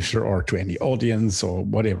publisher or to any audience or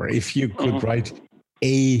whatever, if you could write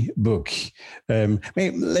a book,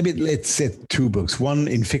 let's say 2 books, one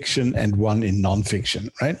in fiction and one in nonfiction,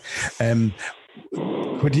 right?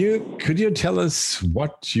 Could you tell us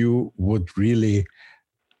what you would really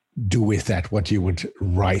do with that? What you would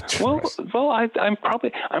write? Well, I'm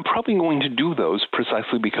probably going to do those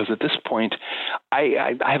precisely because at this point,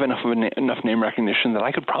 I have enough name recognition that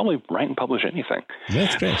I could probably write and publish anything.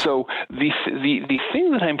 That's great. So the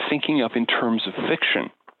thing that I'm thinking of in terms of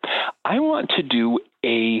fiction, I want to do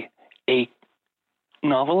a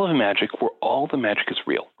novel of magic where all the magic is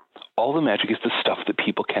real. All the magic is the stuff that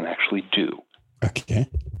people can actually do. Okay.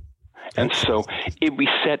 And so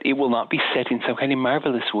it will not be set in some kind of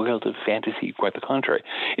marvelous world of fantasy, quite the contrary.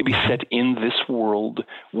 It'd be set in this world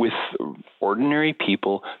with ordinary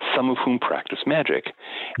people, some of whom practice magic.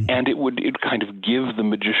 And it would kind of give the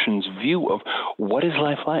magician's view of what is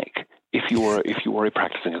life like if you are a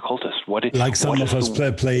practicing occultist. Like some of us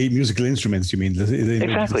play musical instruments, you mean?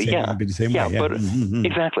 Exactly, yeah. But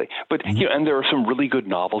exactly. But and there are some really good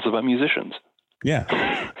novels about musicians. Yeah.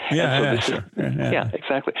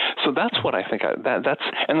 Exactly. So that's what I think.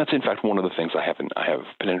 That's in fact one of the things I have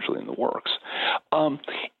potentially in the works.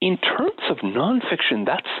 In terms of nonfiction,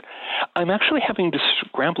 I'm actually having to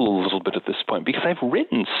scramble a little bit at this point because I've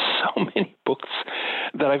written so many books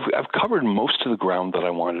that I've covered most of the ground that I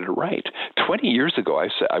wanted to write. 20 years ago,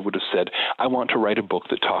 I would have said I want to write a book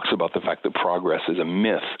that talks about the fact that progress is a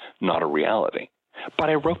myth, not a reality. But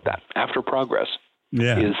I wrote that after Progress.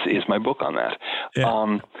 Is my book on that.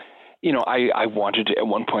 I wanted to, at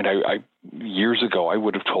one point, years ago, I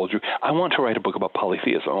would have told you, I want to write a book about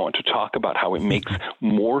polytheism. I want to talk about how it makes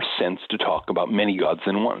more sense to talk about many gods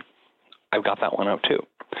than one. I've got that one out too.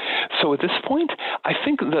 So at this point, I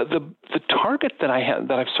think the target that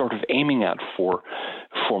I'm sort of aiming at for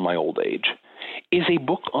my old age is a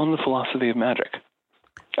book on the philosophy of magic.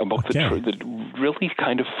 A book that really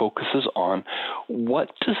kind of focuses on what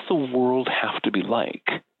does the world have to be like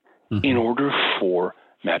in order for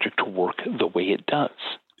magic to work the way it does.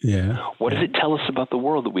 What does it tell us about the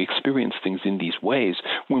world that we experience things in these ways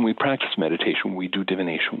when we practice meditation, when we do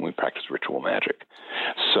divination, when we practice ritual magic?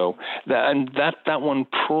 So that one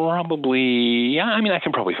probably, I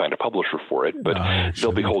can probably find a publisher for it, but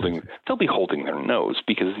they'll be holding their nose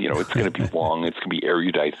because it's going to be long, it's going to be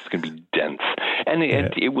erudite, it's going to be dense, and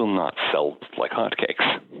it will not sell like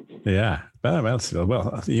hotcakes. Yeah. Well,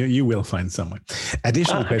 you will find someone.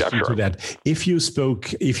 Additional question to that: if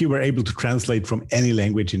you were able to translate from any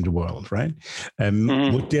language in the world, right?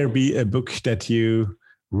 Would there be a book that you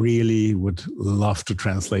really would love to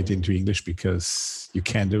translate into English because you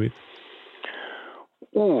can do it?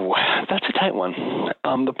 Oh, that's a tight one.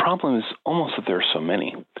 The problem is almost that there are so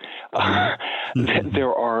many.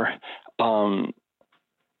 There are.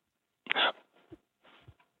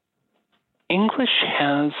 English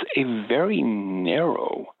has a very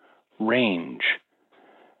narrow range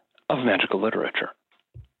of magical literature.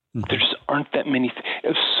 There just aren't that many.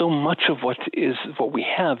 So much of what we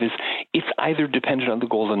have is it's either dependent on the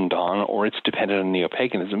Golden Dawn or it's dependent on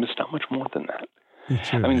neo-paganism. It's not much more than that.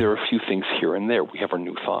 True. I mean, there are a few things here and there. We have our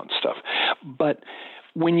New Thought stuff. But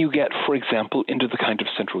when you get, for example, into the kind of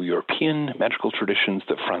Central European magical traditions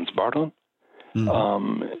that Franz Bardon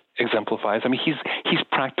exemplifies. I mean, he's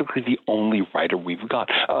practically the only writer we've got.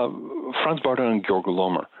 Franz Bardon and Georg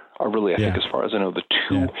Lohmer are really, I think, as far as I know, the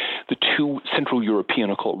two Central European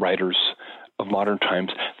occult writers of modern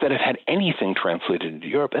times that have had anything translated into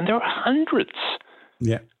Europe, and there are hundreds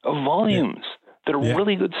of volumes that are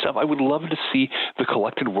really good stuff. I would love to see the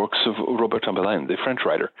collected works of Robert Tambelain, the French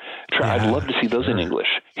writer. I'd love to see those in English.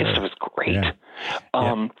 His stuff is great.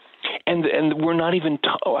 And we're not even.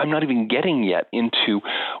 I'm not even getting yet into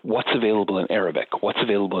what's available in Arabic, what's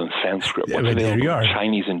available in Sanskrit, what's available in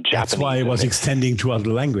Chinese and Japanese. That's why I was extending to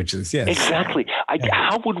other languages. Yes, exactly.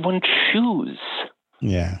 How would one choose?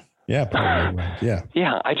 Yeah, probably right.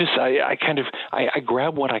 Yeah. I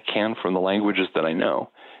grab what I can from the languages that I know,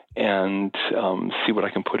 and see what I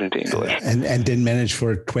can put into English. And then manage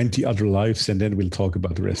for 20 other lives, and then we'll talk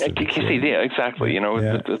about the rest of it. Yeah, exactly.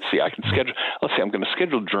 Let's see. I'm going to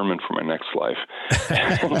schedule German for my next life,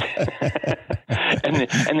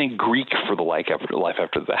 and then Greek for the life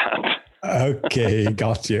after that. Okay,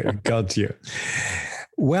 got you.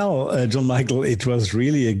 Well, John Michael, it was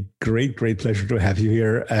really a great pleasure to have you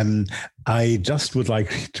here. I just would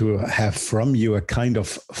like to have from you a kind of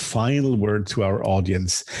final word to our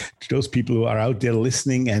audience, to those people who are out there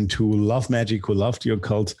listening and who love magic, who love the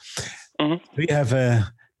occult. Do you have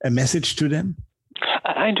a message to them?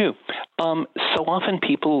 I do. So often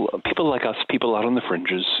people like us, people out on the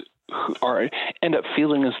fringes, end up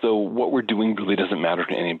feeling as though what we're doing really doesn't matter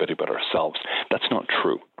to anybody but ourselves. That's not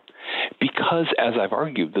true. Because, as I've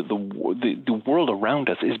argued, that the world around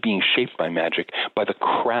us is being shaped by magic, by the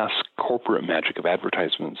crass corporate magic of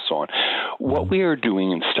advertisement and so on. What we are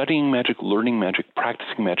doing in studying magic, learning magic,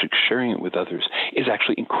 practicing magic, sharing it with others is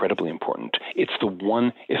actually incredibly important. It's the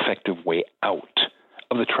one effective way out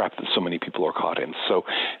of the trap that so many people are caught in. So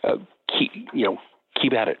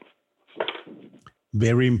keep at it.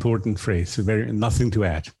 Very important phrase. Nothing to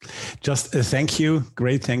add. Just a thank you.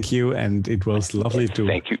 Great thank you. And it was lovely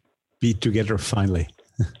to be together finally.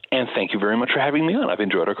 And thank you very much for having me on. I've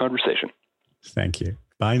enjoyed our conversation. Thank you.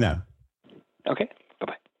 Bye now. Okay.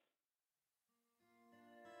 Bye-bye.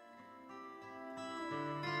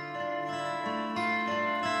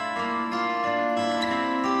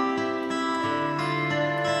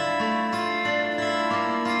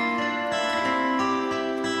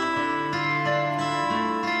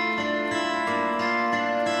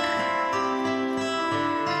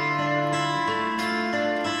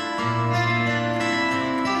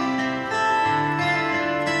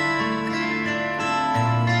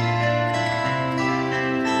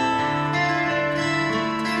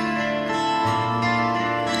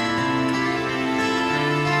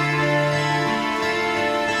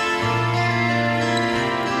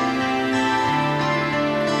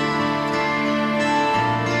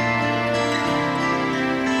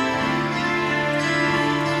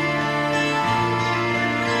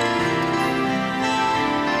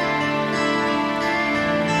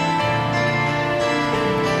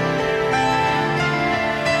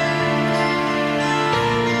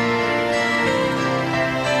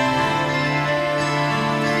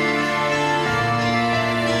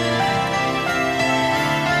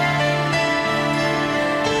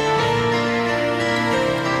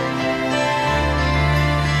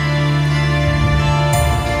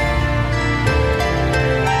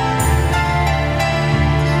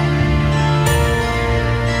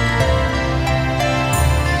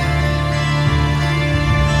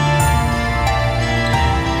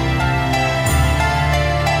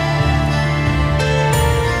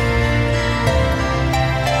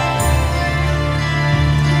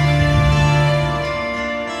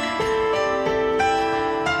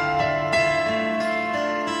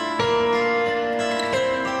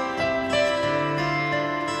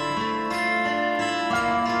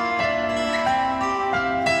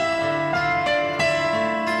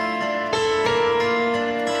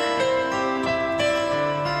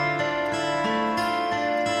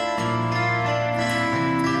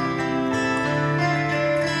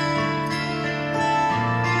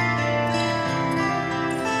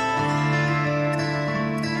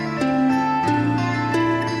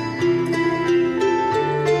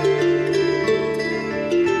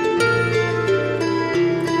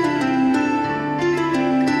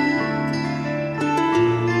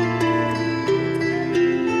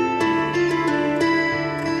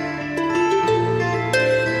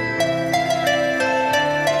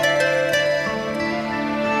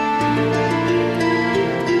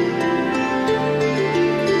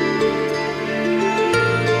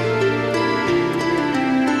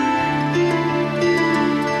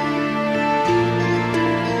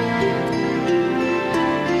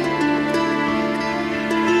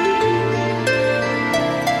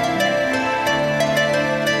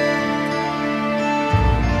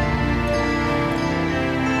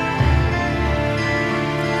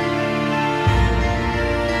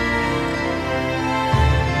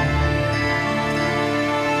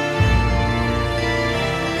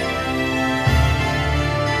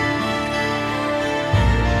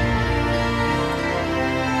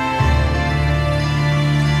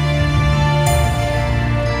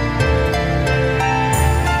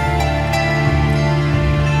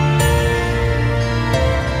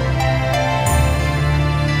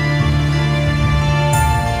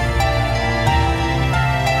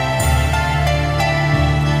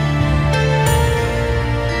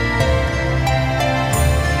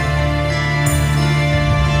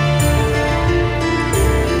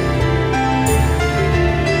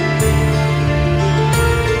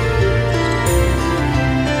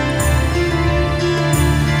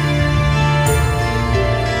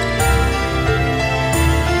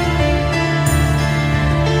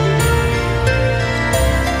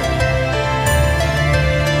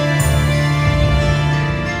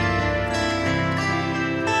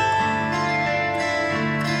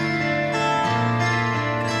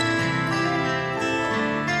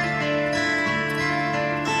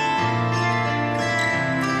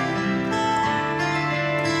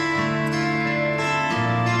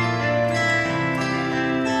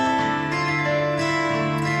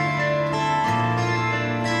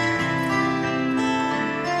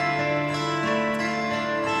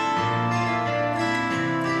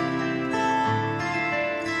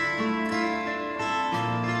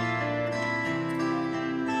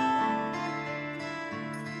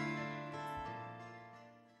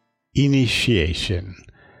 Initiation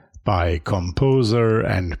by composer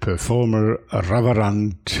and performer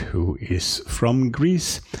Ravarant, who is from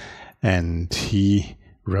Greece, and he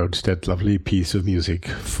wrote that lovely piece of music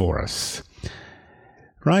for us.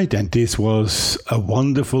 Right, and this was a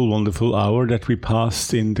wonderful, wonderful hour that we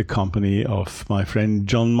passed in the company of my friend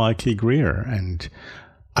John Michael Greer, and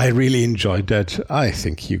I really enjoyed that. I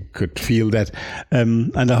think you could feel that,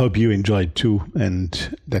 and I hope you enjoyed too,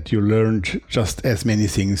 and that you learned just as many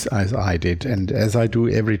things as I did, and as I do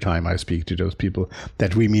every time I speak to those people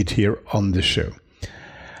that we meet here on the show.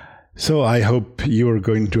 So I hope you are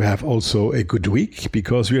going to have also a good week,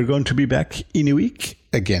 because we are going to be back in a week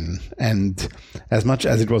again. And as much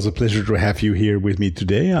as it was a pleasure to have you here with me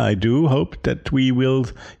today, I do hope that we will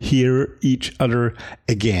hear each other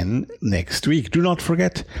again next week. Do not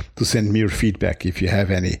forget to send me your feedback if you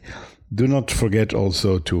have any. Do not forget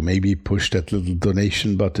also to maybe push that little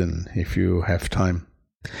donation button if you have time.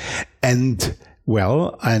 And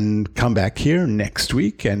come back here next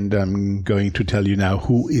week, and I'm going to tell you now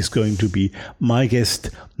who is going to be my guest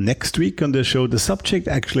next week on the show. The subject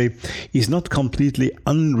actually is not completely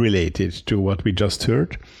unrelated to what we just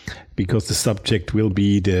heard, because the subject will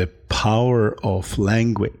be the power of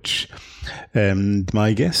language. And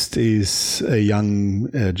my guest is a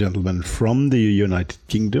young gentleman from the United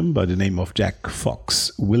Kingdom by the name of Jack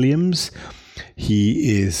Fox Williams.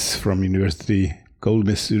 He is from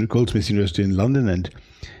Goldsmiths University in London, and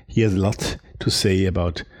he has a lot to say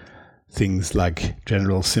about things like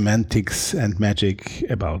general semantics and magic,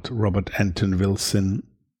 about Robert Anton Wilson,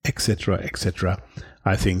 etc., etc.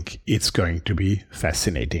 I think it's going to be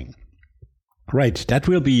fascinating. Right, that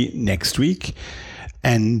will be next week,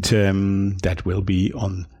 and that will be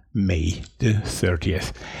on May the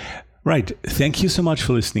 30th. Right, thank you so much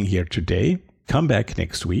for listening here today. Come back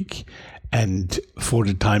next week, and for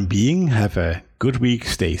the time being, have a good week,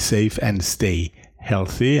 stay safe and stay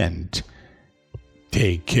healthy, and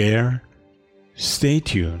take care. Stay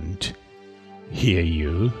tuned. Hear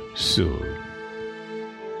you soon.